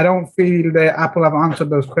I don't feel that Apple have answered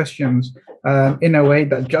those questions in a way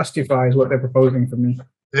that justifies what they're proposing for me.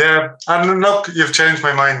 Yeah, and look, you've changed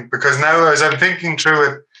my mind, because now as I'm thinking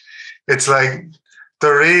through it, it's like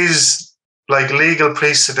there is like legal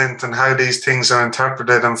precedent and how these things are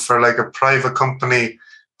interpreted, and for like a private company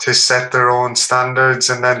to set their own standards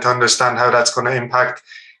and then to understand how that's going to impact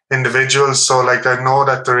individuals. So like I know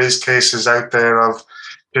that there is cases out there of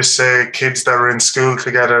just say kids that are in school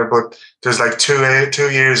together, but there's like 2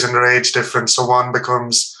 years in their age difference. So one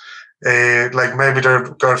becomes like maybe their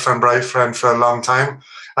girlfriend, boyfriend for a long time,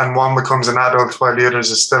 and one becomes an adult while the other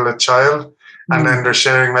is still a child. And then they're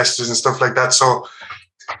sharing messages and stuff like that. So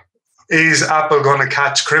is Apple going to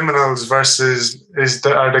catch criminals versus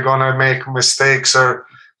are they going to make mistakes or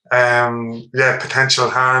potential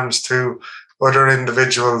harms to other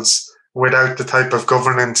individuals without the type of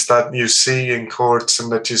governance that you see in courts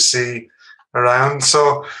and that you see around?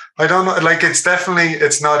 So I don't know, like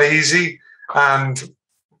it's not easy, and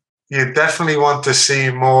you definitely want to see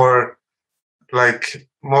more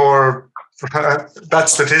that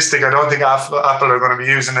statistic, I don't think Apple are going to be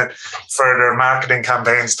using it for their marketing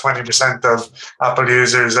campaigns. 20% of Apple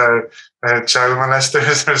users are child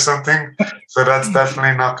molesters or something. So that's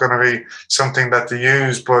definitely not going to be something that they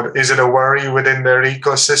use. But is it a worry within their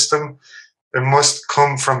ecosystem? It must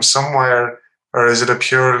come from somewhere, or is it a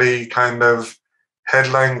purely kind of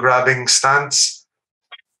headline grabbing stance?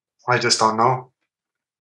 I just don't know.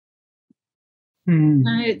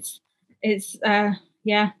 No, it's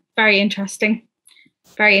very interesting.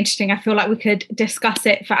 Very interesting. I feel like we could discuss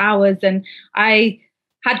it for hours. And I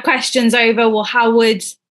had questions over, well, how would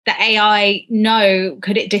the AI know?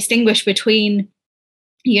 Could it distinguish between,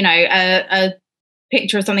 a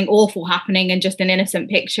picture of something awful happening and just an innocent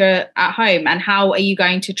picture at home? And how are you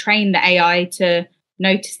going to train the AI to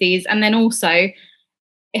notice these? And then also,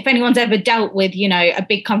 if anyone's ever dealt with, a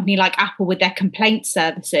big company like Apple with their complaint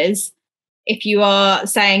services, if you are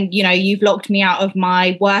saying, you've locked me out of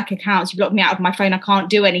my work accounts, you've locked me out of my phone, I can't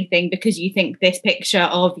do anything because you think this picture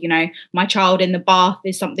of, my child in the bath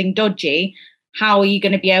is something dodgy, how are you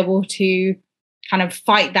going to be able to kind of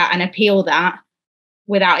fight that and appeal that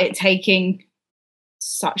without it taking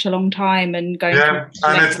such a long time and going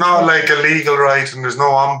and it's not like a legal right and there's no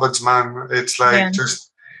ombudsman. It's like just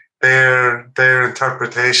their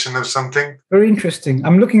interpretation of something. Very interesting.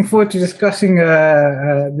 I'm looking forward to discussing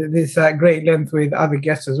this at great length with other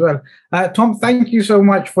guests as well. Tom, thank you so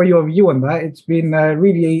much for your view on that. It's been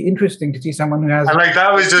really interesting to see someone who has... And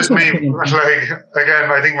that was just me. Again,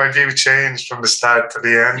 I think my view changed from the start to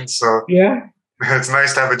the end. So yeah, it's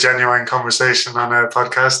nice to have a genuine conversation on a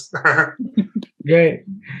podcast. Great.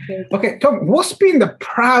 Okay, Tom, what's been the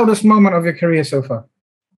proudest moment of your career so far?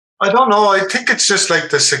 I don't know. I think it's just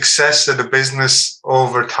the success of the business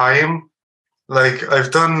over time.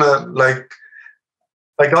 I've done,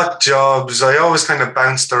 I got jobs. I always kind of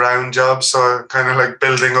bounced around jobs. So kind of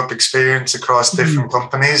building up experience across different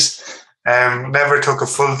companies. Never took a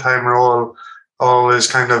full-time role, always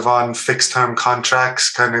kind of on fixed-term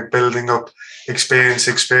contracts, kind of building up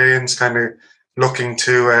experience, kind of looking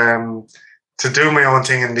to do my own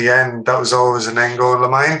thing in the end. That was always an end goal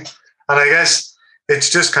of mine. And I guess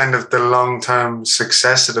it's just kind of the long-term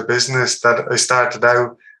success of the business that I started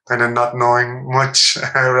out kind of not knowing much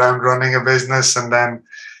around running a business. And then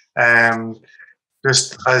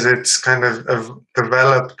just as it's kind of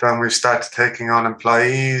developed and we've started taking on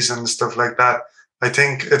employees and stuff like that, I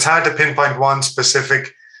think it's hard to pinpoint one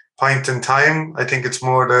specific point in time. I think it's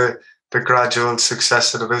more the gradual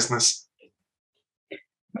success of the business.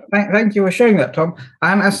 Thank you for sharing that, Tom.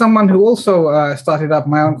 And as someone who also started up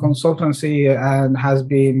my own consultancy and has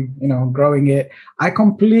been, growing it, I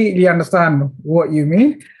completely understand what you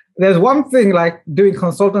mean. There's one thing like doing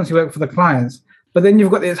consultancy work for the clients, but then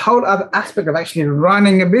you've got this whole other aspect of actually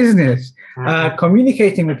running a business,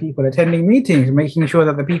 communicating with people, attending meetings, making sure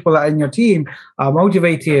that the people that are in your team are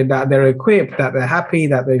motivated, that they're equipped, that they're happy,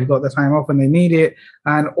 that they've got the time off when they need it,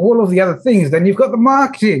 and all of the other things. Then you've got the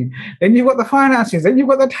marketing, then you've got the finances, then you've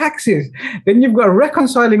got the taxes, then you've got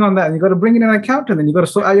reconciling on that, and you've got to bring in an accountant, then you've got to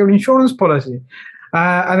sort out your insurance policy.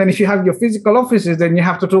 And then if you have your physical offices, then you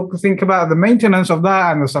have to think about the maintenance of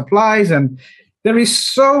that and the supplies, and there is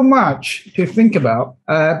so much to think about,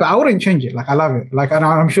 but I wouldn't change it. I love it. And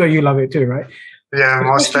I'm sure you love it too, right? Yeah,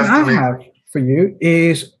 most definitely. The question I have for you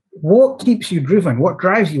is, what keeps you driven? What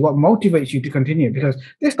drives you? What motivates you to continue? Because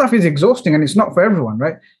this stuff is exhausting and it's not for everyone,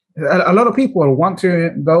 right? A lot of people want to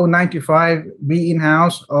go 9 to 5, be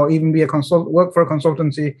in-house, or even be work for a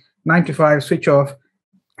consultancy, 9 to 5, switch off.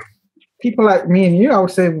 People like me and you, I would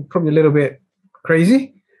say, probably a little bit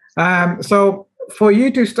crazy. So for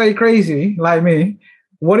you to stay crazy like me,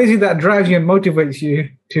 what is it that drives you and motivates you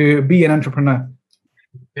to be an entrepreneur?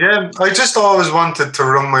 Yeah, I just always wanted to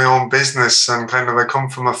run my own business, and I come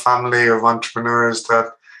from a family of entrepreneurs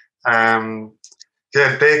that,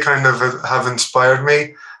 they kind of have inspired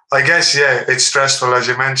me. I guess, it's stressful. As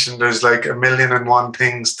you mentioned, there's 1,000,001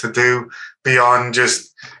 things to do beyond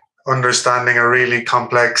just understanding a really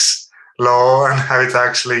complex law and how to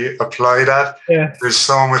actually apply that. Yeah. There's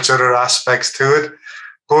so much other aspects to it.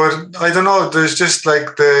 But I don't know, there's just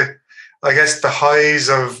the highs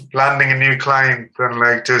of landing a new client and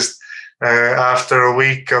after a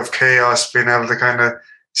week of chaos, being able to kind of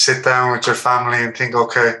sit down with your family and think,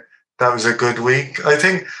 okay, that was a good week. I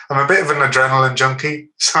think I'm a bit of an adrenaline junkie.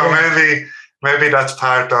 So maybe that's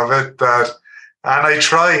part of it. And I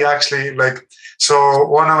try actually so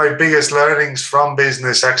one of my biggest learnings from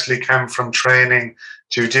business actually came from training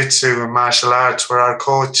jiu-jitsu and martial arts, where our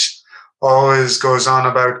coach always goes on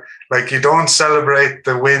about you don't celebrate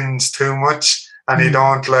the wins too much, and you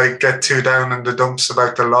don't get too down in the dumps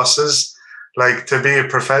about the losses. Like to be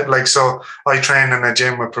so I train in a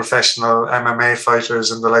gym with professional MMA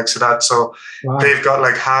fighters and the likes of that. So they've got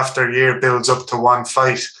like half their year builds up to one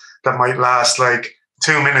fight that might last like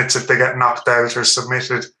 2 minutes if they get knocked out or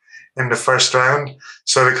submitted in the first round.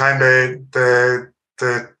 So the kind of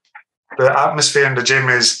the atmosphere in the gym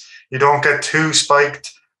is you don't get too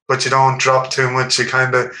spiked, but you don't drop too much. You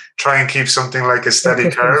kind of try and keep something like a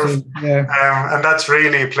steady curve. Yeah. And that's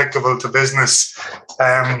really applicable to business.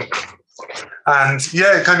 And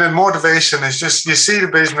yeah, kind of motivation is just, you see the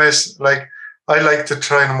business, like I like to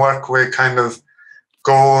try and work with kind of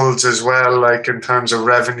goals as well, like in terms of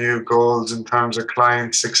revenue goals, in terms of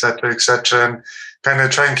clients, et cetera, and kind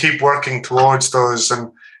of try and keep working towards those.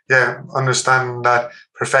 And yeah, understanding that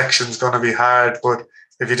perfection is going to be hard, but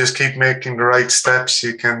if you just keep making the right steps,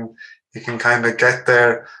 you can kind of get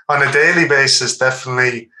there on a daily basis.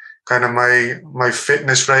 Definitely kind of my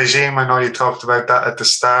fitness regime. I know you talked about that at the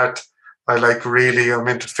start. I'm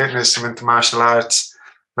into fitness, I'm into martial arts,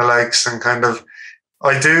 the likes, and kind of,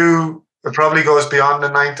 it probably goes beyond the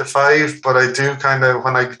 9 to 5, but I do kind of,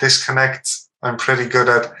 when I disconnect, I'm pretty good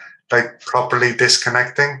at like properly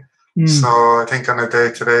disconnecting. So I think on a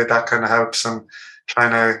day to day, that kind of helps, and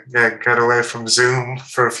trying to get away from Zoom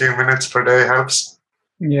for a few minutes per day helps.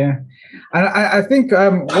 Yeah. And I think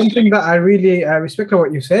one thing that I really respect of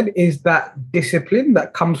what you said is that discipline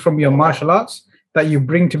that comes from your martial arts that you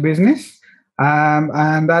bring to business.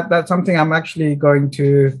 And that's something I'm actually going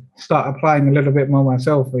to start applying a little bit more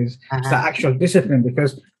myself, is the actual discipline,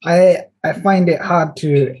 because I find it hard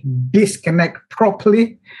to disconnect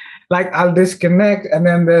properly. Like I'll disconnect and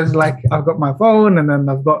then there's like, I've got my phone and then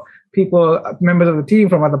I've got people, members of the team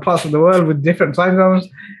from other parts of the world with different time zones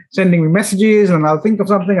sending me messages, and I'll think of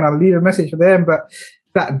something and I'll leave a message for them. But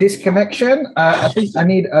that disconnection, I think I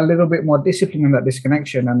need a little bit more discipline in that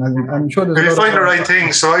disconnection. And I'm sure there's you find the right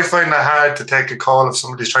thing. So I find it hard to take a call if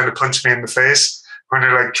somebody's trying to punch me in the face when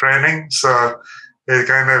you're like training. So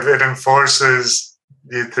it enforces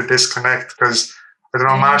you to disconnect, because I don't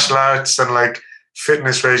know, martial arts and like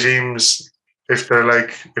fitness regimes, if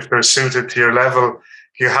they're suited to your level,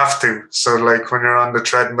 you have to. So like when you're on the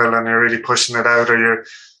treadmill and you're really pushing it out, or you're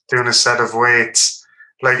doing a set of weights,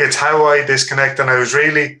 like it's how I disconnect. And I was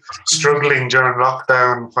really struggling during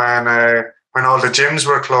lockdown when all the gyms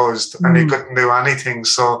were closed and you couldn't do anything.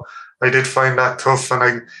 So I did find that tough,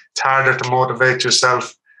 and it's harder to motivate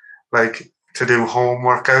yourself like to do home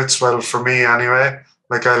workouts. Well, for me anyway,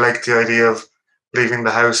 like I like the idea of leaving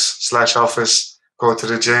the house/office, go to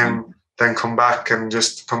the gym, then come back with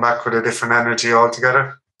a different energy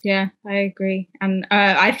altogether. Yeah, I agree. And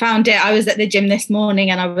I found it, I was at the gym this morning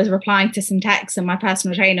and I was replying to some texts, and my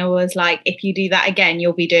personal trainer was like, if you do that again,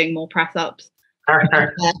 you'll be doing more press ups. I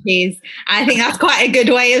think that's quite a good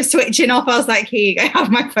way of switching off. I was like, here you go, have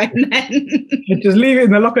my phone then. Just leave it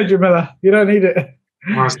in the locker, Jamila. You don't need it.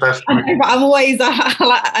 Most definitely. But I'm always,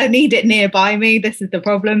 I need it nearby me. This is the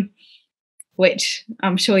problem, which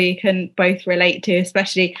I'm sure you can both relate to,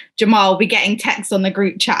 especially Jamal. Be getting texts on the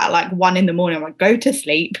group chat at like 1 a.m. I'm like, go to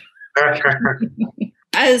sleep.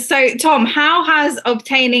 So, Tom, how has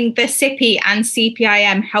obtaining the CIPP and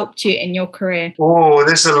CPIM helped you in your career? Oh,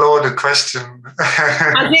 this is a loaded question.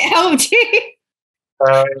 Has it helped you?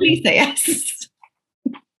 Please say yes.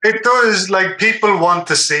 It does. Like, people want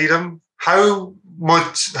to see them. How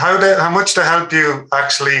much they help you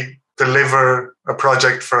actually deliver a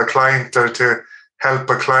project for a client or to help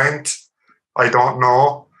a client, I don't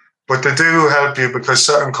know. But they do help you, because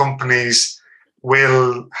certain companies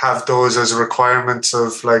will have those as requirements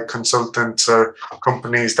of like consultants or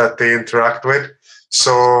companies that they interact with.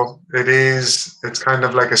 So it's kind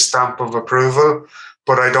of like a stamp of approval,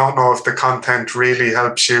 but I don't know if the content really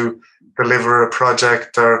helps you deliver a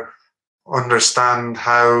project or understand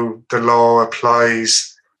how the law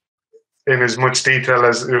applies in as much detail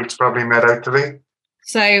as it's probably made out to be.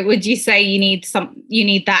 So would you say you need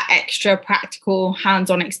that extra practical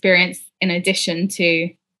hands-on experience in addition to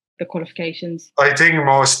the qualifications? I think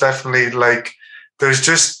most definitely, like, there's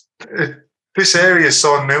just this area is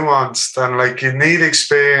so nuanced, and like you need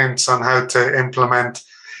experience on how to implement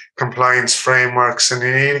compliance frameworks, and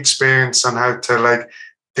you need experience on how to like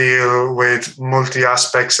deal with multi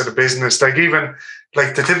aspects of the business. Like even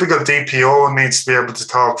like the typical DPO needs to be able to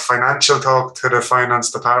talk financial talk to the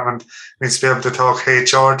finance department, needs to be able to talk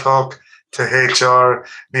HR talk to HR,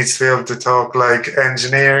 needs to be able to talk like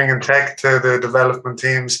engineering and tech to the development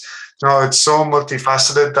teams. No, it's so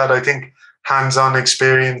multifaceted that I think hands-on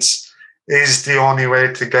experience is the only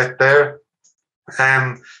way to get there.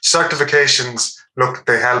 Certifications, look,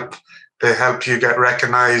 they help you get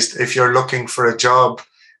recognized. If you're looking for a job,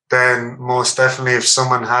 then most definitely if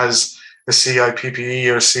someone has a CIPPE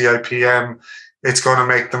or CIPM, it's going to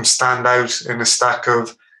make them stand out in a stack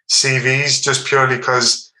of CVs just purely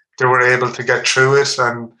because they were able to get through it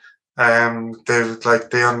and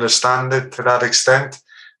they understand it to that extent.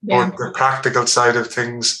 Yeah. But the practical side of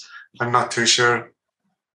things, I'm not too sure.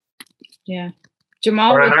 Yeah.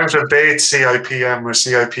 Jamal, or an out-of-date CIPM or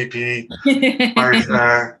CIPPE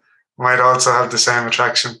might also have the same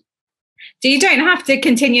attraction. So you don't have to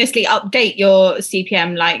continuously update your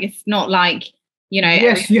CPM. Like, it's not like,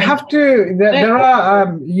 Yes, you have to. There are.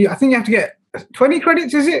 I think you have to get 20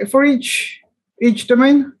 credits. Is it for each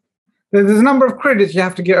domain? There's a number of credits you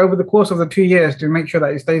have to get over the course of the 2 years to make sure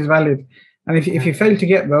that it stays valid. And if you fail to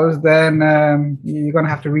get those, then you're going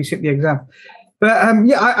to have to resit the exam. But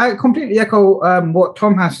I completely echo what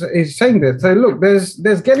Tom is saying there. So look, there's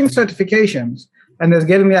getting certifications and there's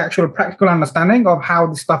getting the actual practical understanding of how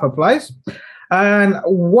this stuff applies. And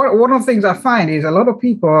one of the things I find is a lot of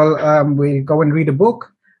people, we go and read a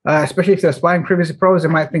book, especially if they're aspiring privacy pros, they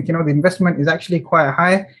might think, the investment is actually quite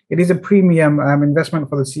high. It is a premium investment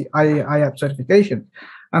for the CIPP certification.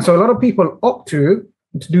 And so a lot of people opt to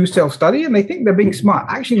do self-study and they think they're being smart.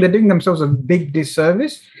 Actually, they're doing themselves a big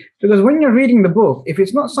disservice because when you're reading the book, if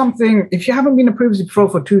it's not something, if you haven't been a privacy pro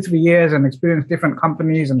for 2-3 years and experienced different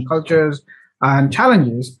companies and cultures and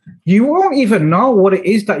challenges, you won't even know what it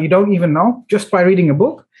is that you don't even know just by reading a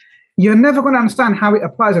book. You're never going to understand how it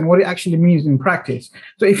applies and what it actually means in practice.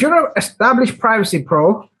 So if you're an established privacy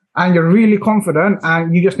pro and you're really confident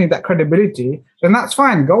and you just need that credibility, then that's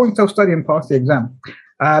fine. Go and self-study and pass the exam.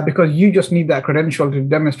 Because you just need that credential to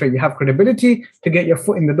demonstrate you have credibility to get your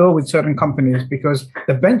foot in the door with certain companies. Because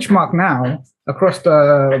the benchmark now across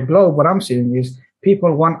the globe, what I'm seeing is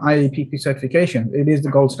people want IAPP certification. It is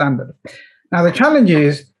the gold standard. Now, the challenge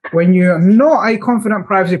is when you're not a confident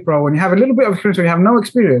privacy pro, when you have a little bit of experience, when you have no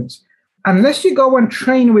experience, unless you go and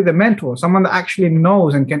train with a mentor, someone that actually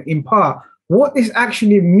knows and can impart what this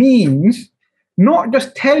actually means, not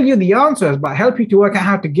just tell you the answers, but help you to work out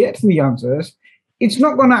how to get to the answers, it's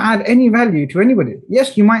not going to add any value to anybody.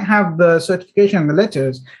 Yes, you might have the certification and the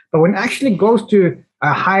letters, but when it actually goes to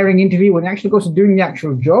a hiring interview, when it actually goes to doing the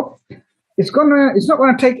actual job, it's not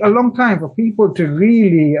going to take a long time for people to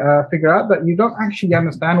really figure out that you don't actually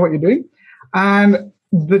understand what you're doing. And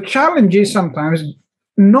the challenge is sometimes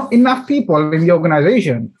not enough people in the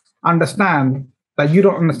organization understand that you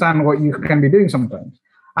don't understand what you can be doing sometimes.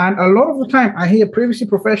 And a lot of the time, I hear privacy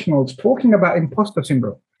professionals talking about imposter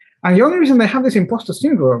syndrome. And the only reason they have this imposter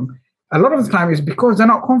syndrome, a lot of the time, is because they're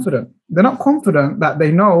not confident. They're not confident that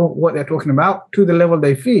they know what they're talking about to the level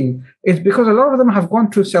they feel. It's because a lot of them have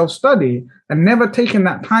gone through self-study and never taken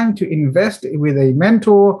that time to invest with a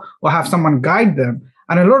mentor or have someone guide them.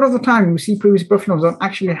 And a lot of the time, we see privacy professionals don't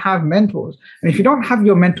actually have mentors. And if you don't have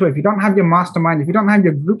your mentor, if you don't have your mastermind, if you don't have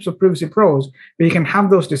your groups of privacy pros where you can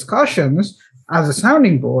have those discussions as a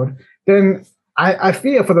sounding board, then I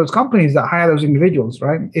fear for those companies that hire those individuals,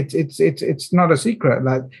 right? It's not a secret.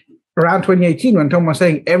 Like around 2018, when Tom was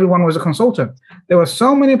saying everyone was a consultant, there were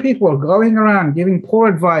so many people going around giving poor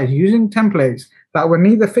advice, using templates that were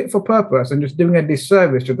neither fit for purpose and just doing a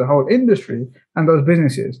disservice to the whole industry and those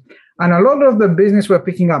businesses. And a lot of the business we're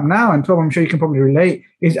picking up now, and Tom, I'm sure you can probably relate,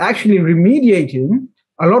 is actually remediating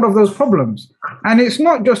a lot of those problems. And it's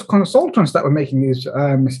not just consultants that were making these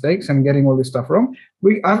mistakes and getting all this stuff wrong.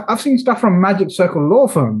 I've seen stuff from Magic Circle law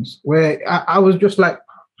firms where I was just like,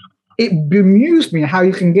 it bemused me how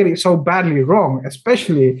you can get it so badly wrong,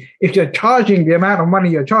 especially if you're charging the amount of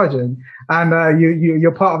money you're charging and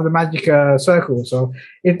you're part of the Magic Circle. So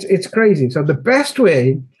it's crazy. So the best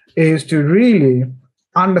way is to really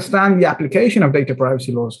understand the application of data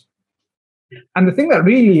privacy laws. And the thing that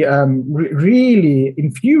really, really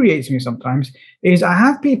infuriates me sometimes is I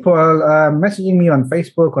have people messaging me on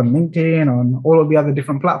Facebook, on LinkedIn, on all of the other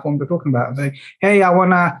different platforms we're talking about, saying, hey, I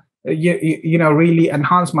want to, really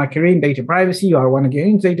enhance my career in data privacy, or I want to get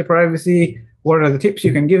into data privacy. What are the tips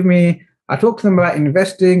you can give me? I talk to them about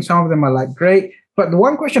investing. Some of them are like, great. But the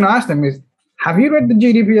one question I ask them is, have you read the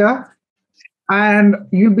GDPR? And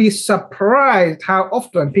you'll be surprised how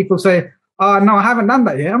often people say, oh, no, I haven't done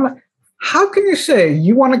that yet. I'm like, how can you say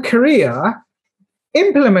you want a career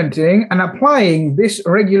implementing and applying this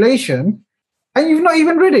regulation and you've not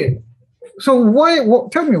even read it? So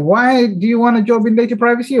tell me, why do you want a job in data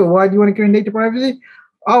privacy, or why do you want to career in data privacy?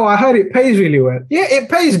 Oh, I heard it pays really well. Yeah, it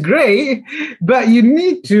pays great, but you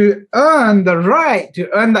need to earn the right to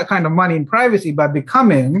earn that kind of money in privacy by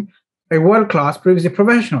becoming a world-class privacy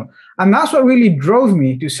professional. And that's what really drove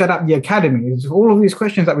me to set up the academy, is all of these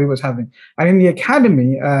questions that we was having. And in the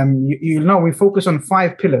academy, we focus on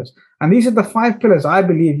 5 pillars. And these are the 5 pillars I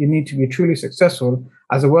believe you need to be truly successful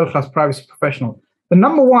as a world-class privacy professional. The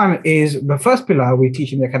number one is the first pillar we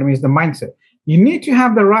teach in the academy is the mindset. You need to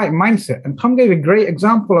have the right mindset. And Tom gave a great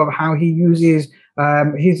example of how he uses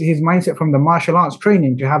his mindset from the martial arts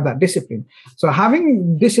training to have that discipline. So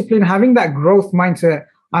having discipline, having that growth mindset,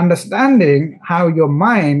 understanding how your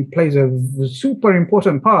mind plays a super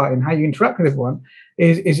important part in how you interact with everyone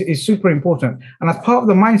is super important. And as part of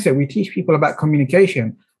the mindset, we teach people about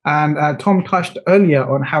communication. And Tom touched earlier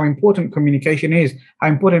on how important communication is, how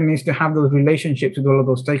important it is to have those relationships with all of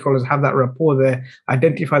those stakeholders, have that rapport there,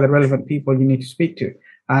 identify the relevant people you need to speak to,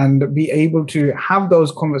 and be able to have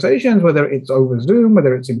those conversations, whether it's over Zoom,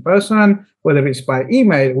 whether it's in person, whether it's by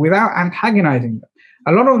email, without antagonizing them.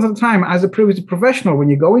 A lot of the time, as a privacy professional, when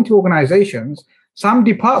you go into organizations, some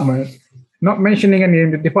departments, not mentioning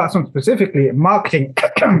any department specifically, marketing,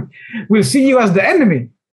 will see you as the enemy.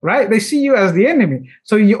 Right? They see you as the enemy.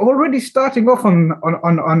 So you're already starting off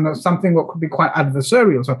on something what could be quite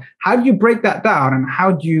adversarial. So how do you break that down? And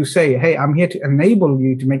how do you say, hey, I'm here to enable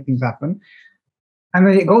you to make things happen? And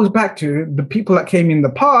then it goes back to the people that came in the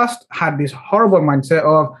past had this horrible mindset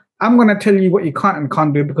of, I'm going to tell you what you can't and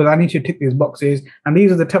can't do because I need you to tick these boxes. And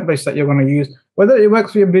these are the templates that you're going to use. Whether it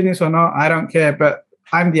works for your business or not, I don't care. But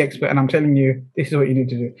I'm the expert and I'm telling you, this is what you need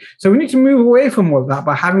to do. So we need to move away from all that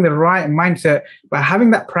by having the right mindset, by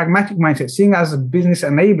having that pragmatic mindset, seeing as business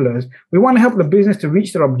enablers. We want to help the business to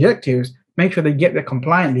reach their objectives, make sure they get there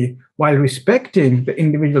compliantly while respecting the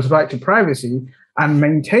individual's right to privacy and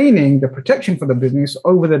maintaining the protection for the business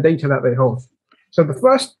over the data that they hold. So the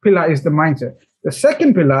first pillar is the mindset. The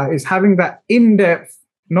second pillar is having that in-depth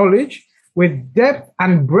knowledge with depth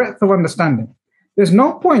and breadth of understanding. There's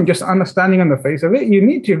no point just understanding on the face of it. You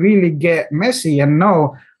need to really get messy and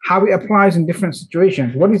know how it applies in different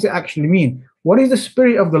situations. What does it actually mean? What is the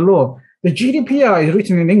spirit of the law? The GDPR is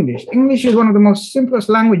written in English. English is one of the most simplest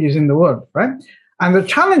languages in the world, right? And the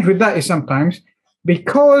challenge with that is sometimes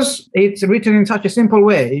because it's written in such a simple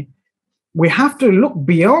way, we have to look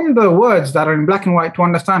beyond the words that are in black and white to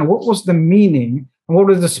understand what was the meaning and what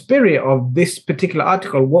was the spirit of this particular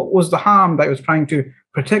article. What was the harm that it was trying to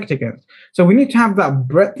protect against? So we need to have that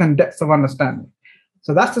breadth and depth of understanding.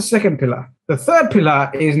 So that's the second pillar. The third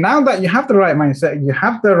pillar is now that you have the right mindset, you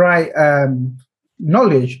have the right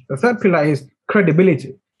knowledge. The third pillar is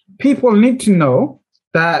credibility. People need to know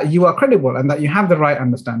that you are credible and that you have the right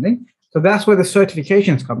understanding. So that's where the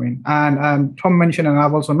certifications come in. And Tom mentioned, and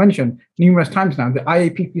I've also mentioned numerous times now, the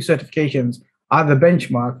IAPP certifications are the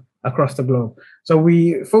benchmark across the globe. So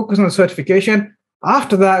we focus on the certification.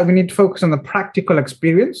 After that, we need to focus on the practical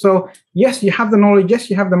experience. So yes, you have the knowledge. Yes,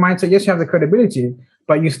 you have the mindset. Yes, you have the credibility,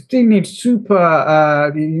 but you still need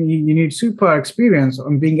super experience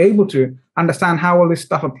on being able to understand how all this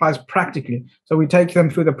stuff applies practically. So we take them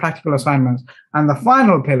through the practical assignments. And the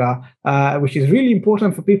final pillar, which is really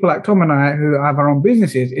important for people like Tom and I who have our own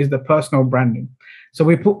businesses, is the personal branding. So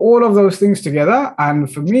we put all of those things together. And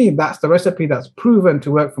for me, that's the recipe that's proven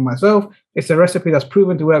to work for myself. It's a recipe that's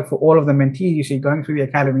proven to work for all of the mentees you see going through the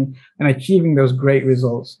academy and achieving those great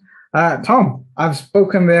results. Tom, I've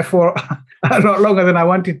spoken there for a lot longer than I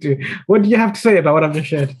wanted to. What do you have to say about what I've just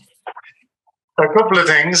shared? A couple of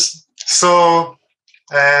things. So,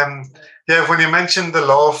 when you mentioned the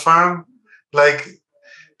law firm, like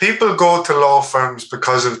people go to law firms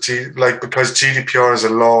because of because GDPR is a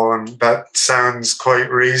law, and that sounds quite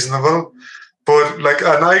reasonable. But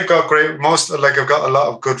and I've got I've got a lot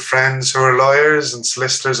of good friends who are lawyers and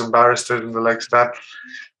solicitors and barristers and the likes of that.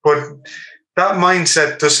 But that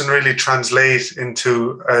mindset doesn't really translate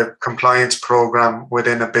into a compliance program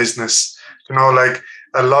within a business.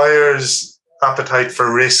 A lawyer's appetite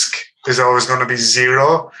for risk is always going to be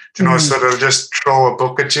zero. So they'll just throw a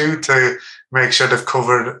book at you to make sure they've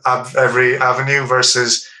covered every avenue,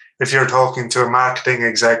 versus if you're talking to a marketing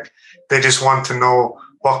exec, they just want to know,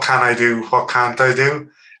 what can I do? What can't I do?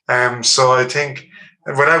 So I think,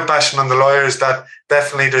 without bashing on the lawyers, that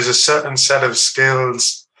definitely there's a certain set of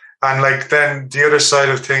skills. And then the other side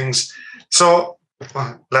of things. So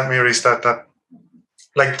let me restart that.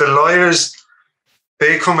 The lawyers,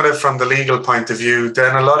 they come at it from the legal point of view.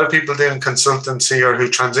 Then a lot of people doing consultancy or who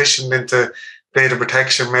transitioned into data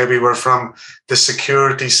protection maybe were from the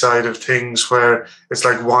security side of things, where it's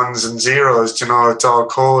ones and zeros, it's all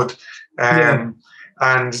code. And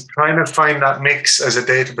trying to find that mix as a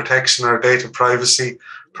data protection or data privacy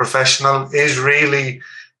professional is really,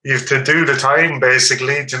 you have to do the time,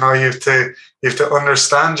 basically. You have to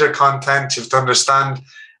understand your content, you have to understand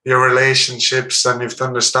your relationships, and you have to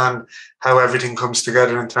understand how everything comes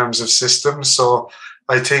together in terms of systems. So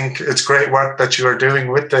I think it's great work that you are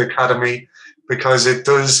doing with the Academy, because it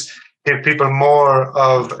does give people more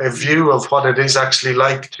of a view of what it is actually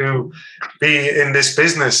like to be in this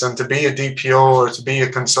business and to be a DPO or to be a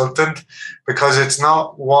consultant, because it's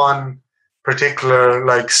not one particular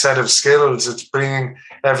like set of skills. It's bringing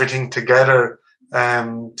everything together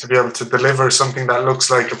to be able to deliver something that looks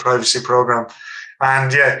like a privacy program.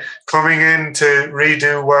 And yeah, coming in to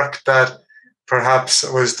redo work that perhaps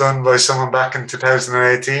was done by someone back in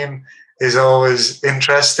 2018 is always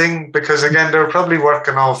interesting, because again, they're probably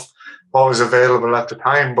working off what was available at the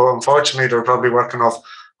time, but unfortunately they're probably working off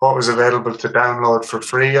what was available to download for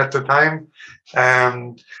free at the time.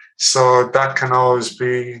 So that can always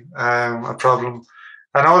be a problem.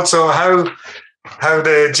 And also how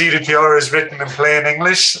the GDPR is written in plain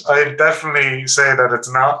English, I definitely say that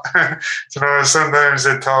it's not. Sometimes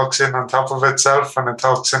it talks in on top of itself and it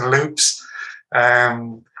talks in loops.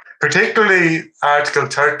 Particularly Article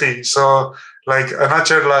 30. So, like, I'm not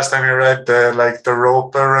sure the last time you read the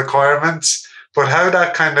ROPA requirements, but how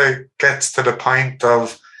that kind of gets to the point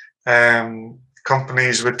of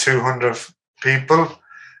companies with 200 people.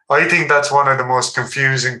 I think that's one of the most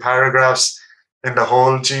confusing paragraphs in the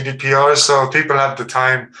whole GDPR. So people have the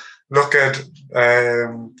time, look at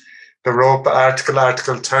the ROPA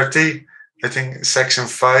Article 30, I think Section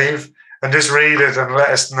 5, and just read it and let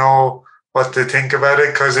us know what they think about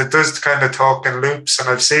it, because it does kind of talk in loops, and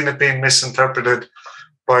I've seen it being misinterpreted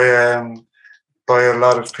by a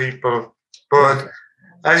lot of people. But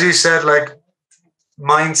as you said, like,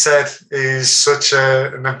 mindset is such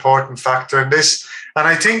an important factor in this. And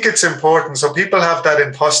I think it's important. So people have that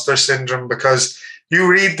imposter syndrome, because you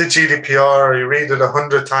read the GDPR, you read it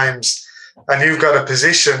 100 times, and you've got a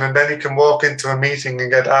position, and then you can walk into a meeting and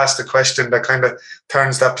get asked a question that kind of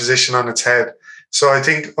turns that position on its head. So I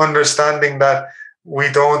think understanding that we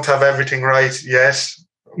don't have everything right yet.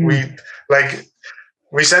 We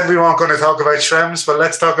said we weren't going to talk about Schrems, but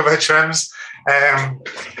let's talk about Schrems.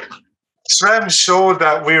 Schrems showed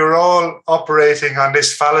that we were all operating on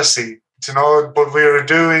this fallacy, but we were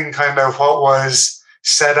doing kind of what was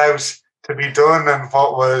set out to be done and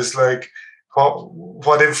what was like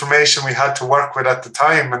what information we had to work with at the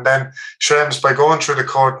time. And then Schrems, by going through the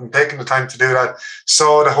court and taking the time to do that,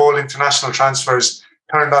 saw the whole international transfers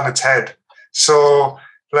turned on its head. So,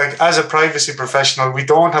 like, as a privacy professional, we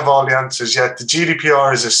don't have all the answers yet. The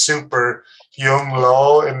GDPR is a super young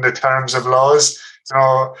law in the terms of laws.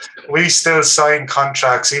 We still sign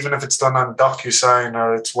contracts, even if it's done on DocuSign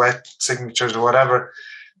or it's wet signatures or whatever.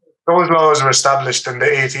 Those laws were established in the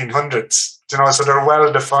 1800s, so they're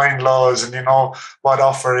well-defined laws, and you know what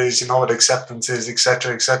offer is, you know what acceptance is,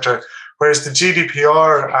 etc., etc. Whereas the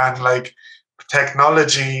GDPR and like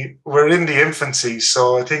technology, we're in the infancy.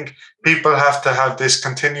 So I think people have to have this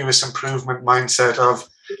continuous improvement mindset of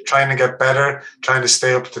trying to get better, trying to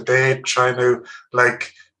stay up to date, trying to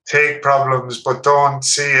like take problems, but don't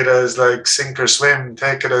see it as like sink or swim.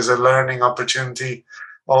 Take it as a learning opportunity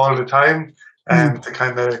all the time, and to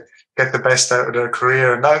kind of get the best out of their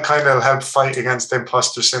career. And that kind of help fight against the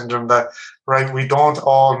imposter syndrome that, right, we don't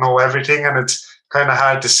all know everything. And it's kind of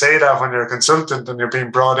hard to say that when you're a consultant and you're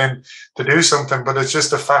being brought in to do something, but it's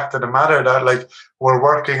just a fact of the matter that like we're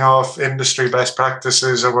working off industry best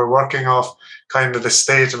practices, or we're working off kind of the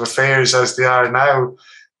state of affairs as they are now.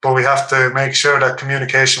 But we have to make sure that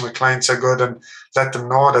communication with clients are good and let them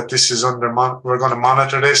know that this is we're going to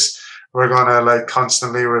monitor this. We're going to like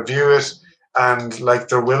constantly review it. And like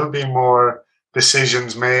there will be more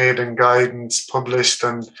decisions made and guidance published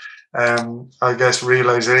and I guess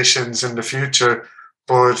realizations in the future.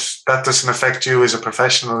 But that doesn't affect you as a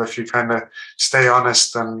professional if you kind of stay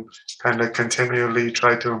honest and kind of continually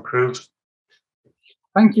try to improve.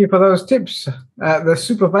 Thank you for those tips. They're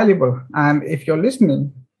super valuable. And if you're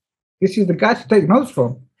listening, this is the guy to take notes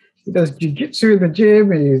from. He does jiu-jitsu in the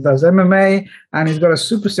gym, he does MMA, and he's got a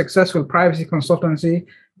super successful privacy consultancy.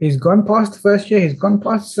 He's gone past the first year, he's gone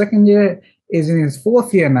past the second year, he's in his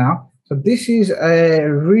fourth year now. So this is a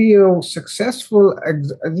real successful,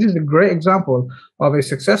 this is a great example of a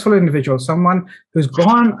successful individual, someone who's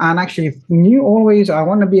gone and actually knew always, I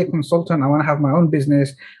want to be a consultant, I want to have my own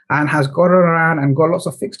business, and has gone around and got lots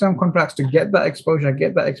of fixed term contracts to get that exposure,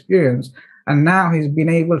 get that experience. And now he's been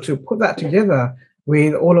able to put that together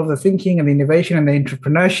with all of the thinking and the innovation and the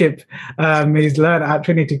entrepreneurship he's learned at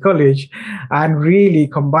Trinity College, and really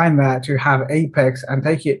combine that to have Apex and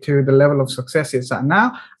take it to the level of success it's at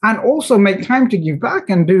now, and also make time to give back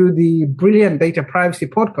and do the brilliant data privacy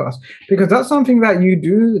podcast, because that's something that you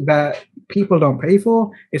do that people don't pay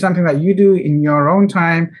for. It's something that you do in your own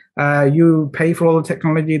time. You pay for all the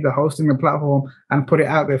technology, the hosting, the platform, and put it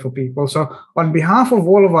out there for people. So on behalf of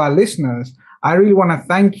all of our listeners, I really want to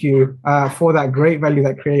thank you for that great value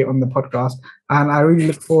that you create on the podcast. And I really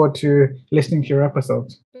look forward to listening to your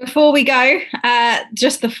episodes. Before we go,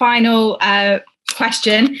 just the final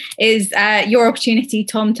question is your opportunity,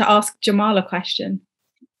 Tom, to ask Jamal a question.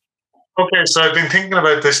 Okay, so I've been thinking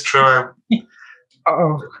about this throughout.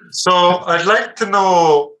 Uh-oh. So I'd like to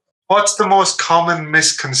know, what's the most common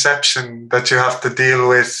misconception that you have to deal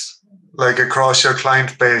with, like across your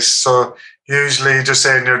client base? So usually just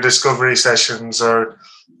say in your discovery sessions or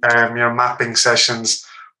your mapping sessions,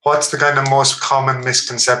 what's the kind of most common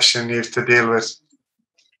misconception you have to deal with?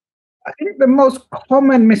 I think the most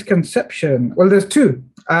common misconception, well, there's two.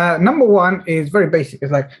 Number one is very basic.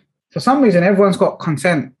 It's like, for some reason, everyone's got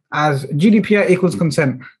consent as GDPR equals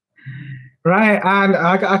consent, right? And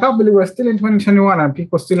I can't believe we're still in 2021 and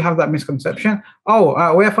people still have that misconception.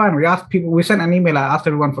 Oh, we're fine. We sent an email, I asked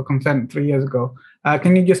everyone for consent 3 years ago.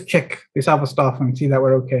 Can you just check this other stuff and see that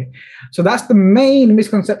we're okay? So that's the main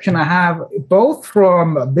misconception I have, both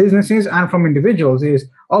from businesses and from individuals is,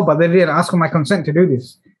 oh, but they didn't ask for my consent to do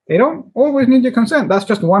this. They don't always need your consent. That's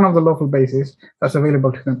just one of the lawful bases that's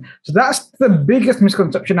available to them. So that's the biggest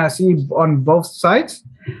misconception I see on both sides.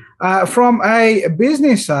 From a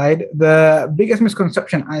business side, the biggest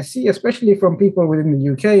misconception I see, especially from people within the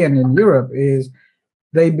UK and in Europe, is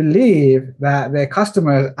they believe that their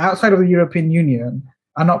customers outside of the European Union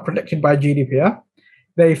are not protected by GDPR.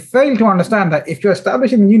 They fail to understand that if you're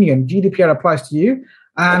established in the Union, GDPR applies to you.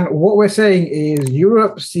 And what we're saying is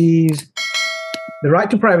Europe sees the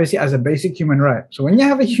right to privacy as a basic human right. So when you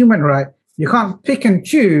have a human right, you can't pick and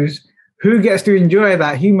choose who gets to enjoy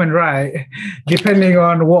that human right depending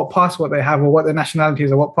on what passport they have or what their nationality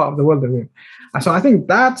is or what part of the world they're in. And so I think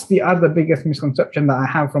that's the other biggest misconception that I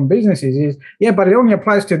have from businesses is, yeah, but it only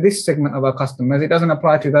applies to this segment of our customers. It doesn't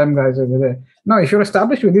apply to them guys over there. No, if you're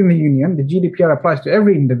established within the union, the GDPR applies to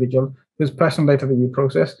every individual whose personal data that you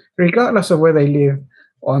process, regardless of where they live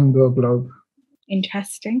on the globe.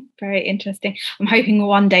 Interesting. Very interesting. I'm hoping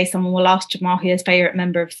one day someone will ask Jamal who his favourite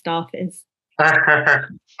member of staff is. That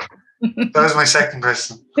was my second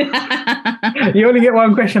question. You only get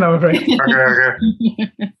one question, I'm afraid.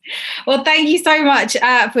 Okay. Well, thank you so much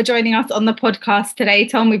for joining us on the podcast today,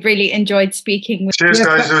 Tom. We've really enjoyed speaking with you. Cheers,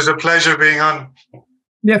 guys. It was a pleasure being on.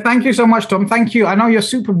 Yeah, thank you so much, Tom. Thank you. I know you're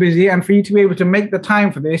super busy, and for you to be able to make the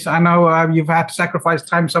time for this, I know you've had to sacrifice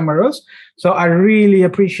time somewhere else. So I really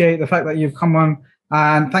appreciate the fact that you've come on,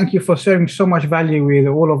 and thank you for sharing so much value with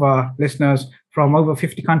all of our listeners from over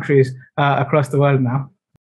 50 countries across the world now.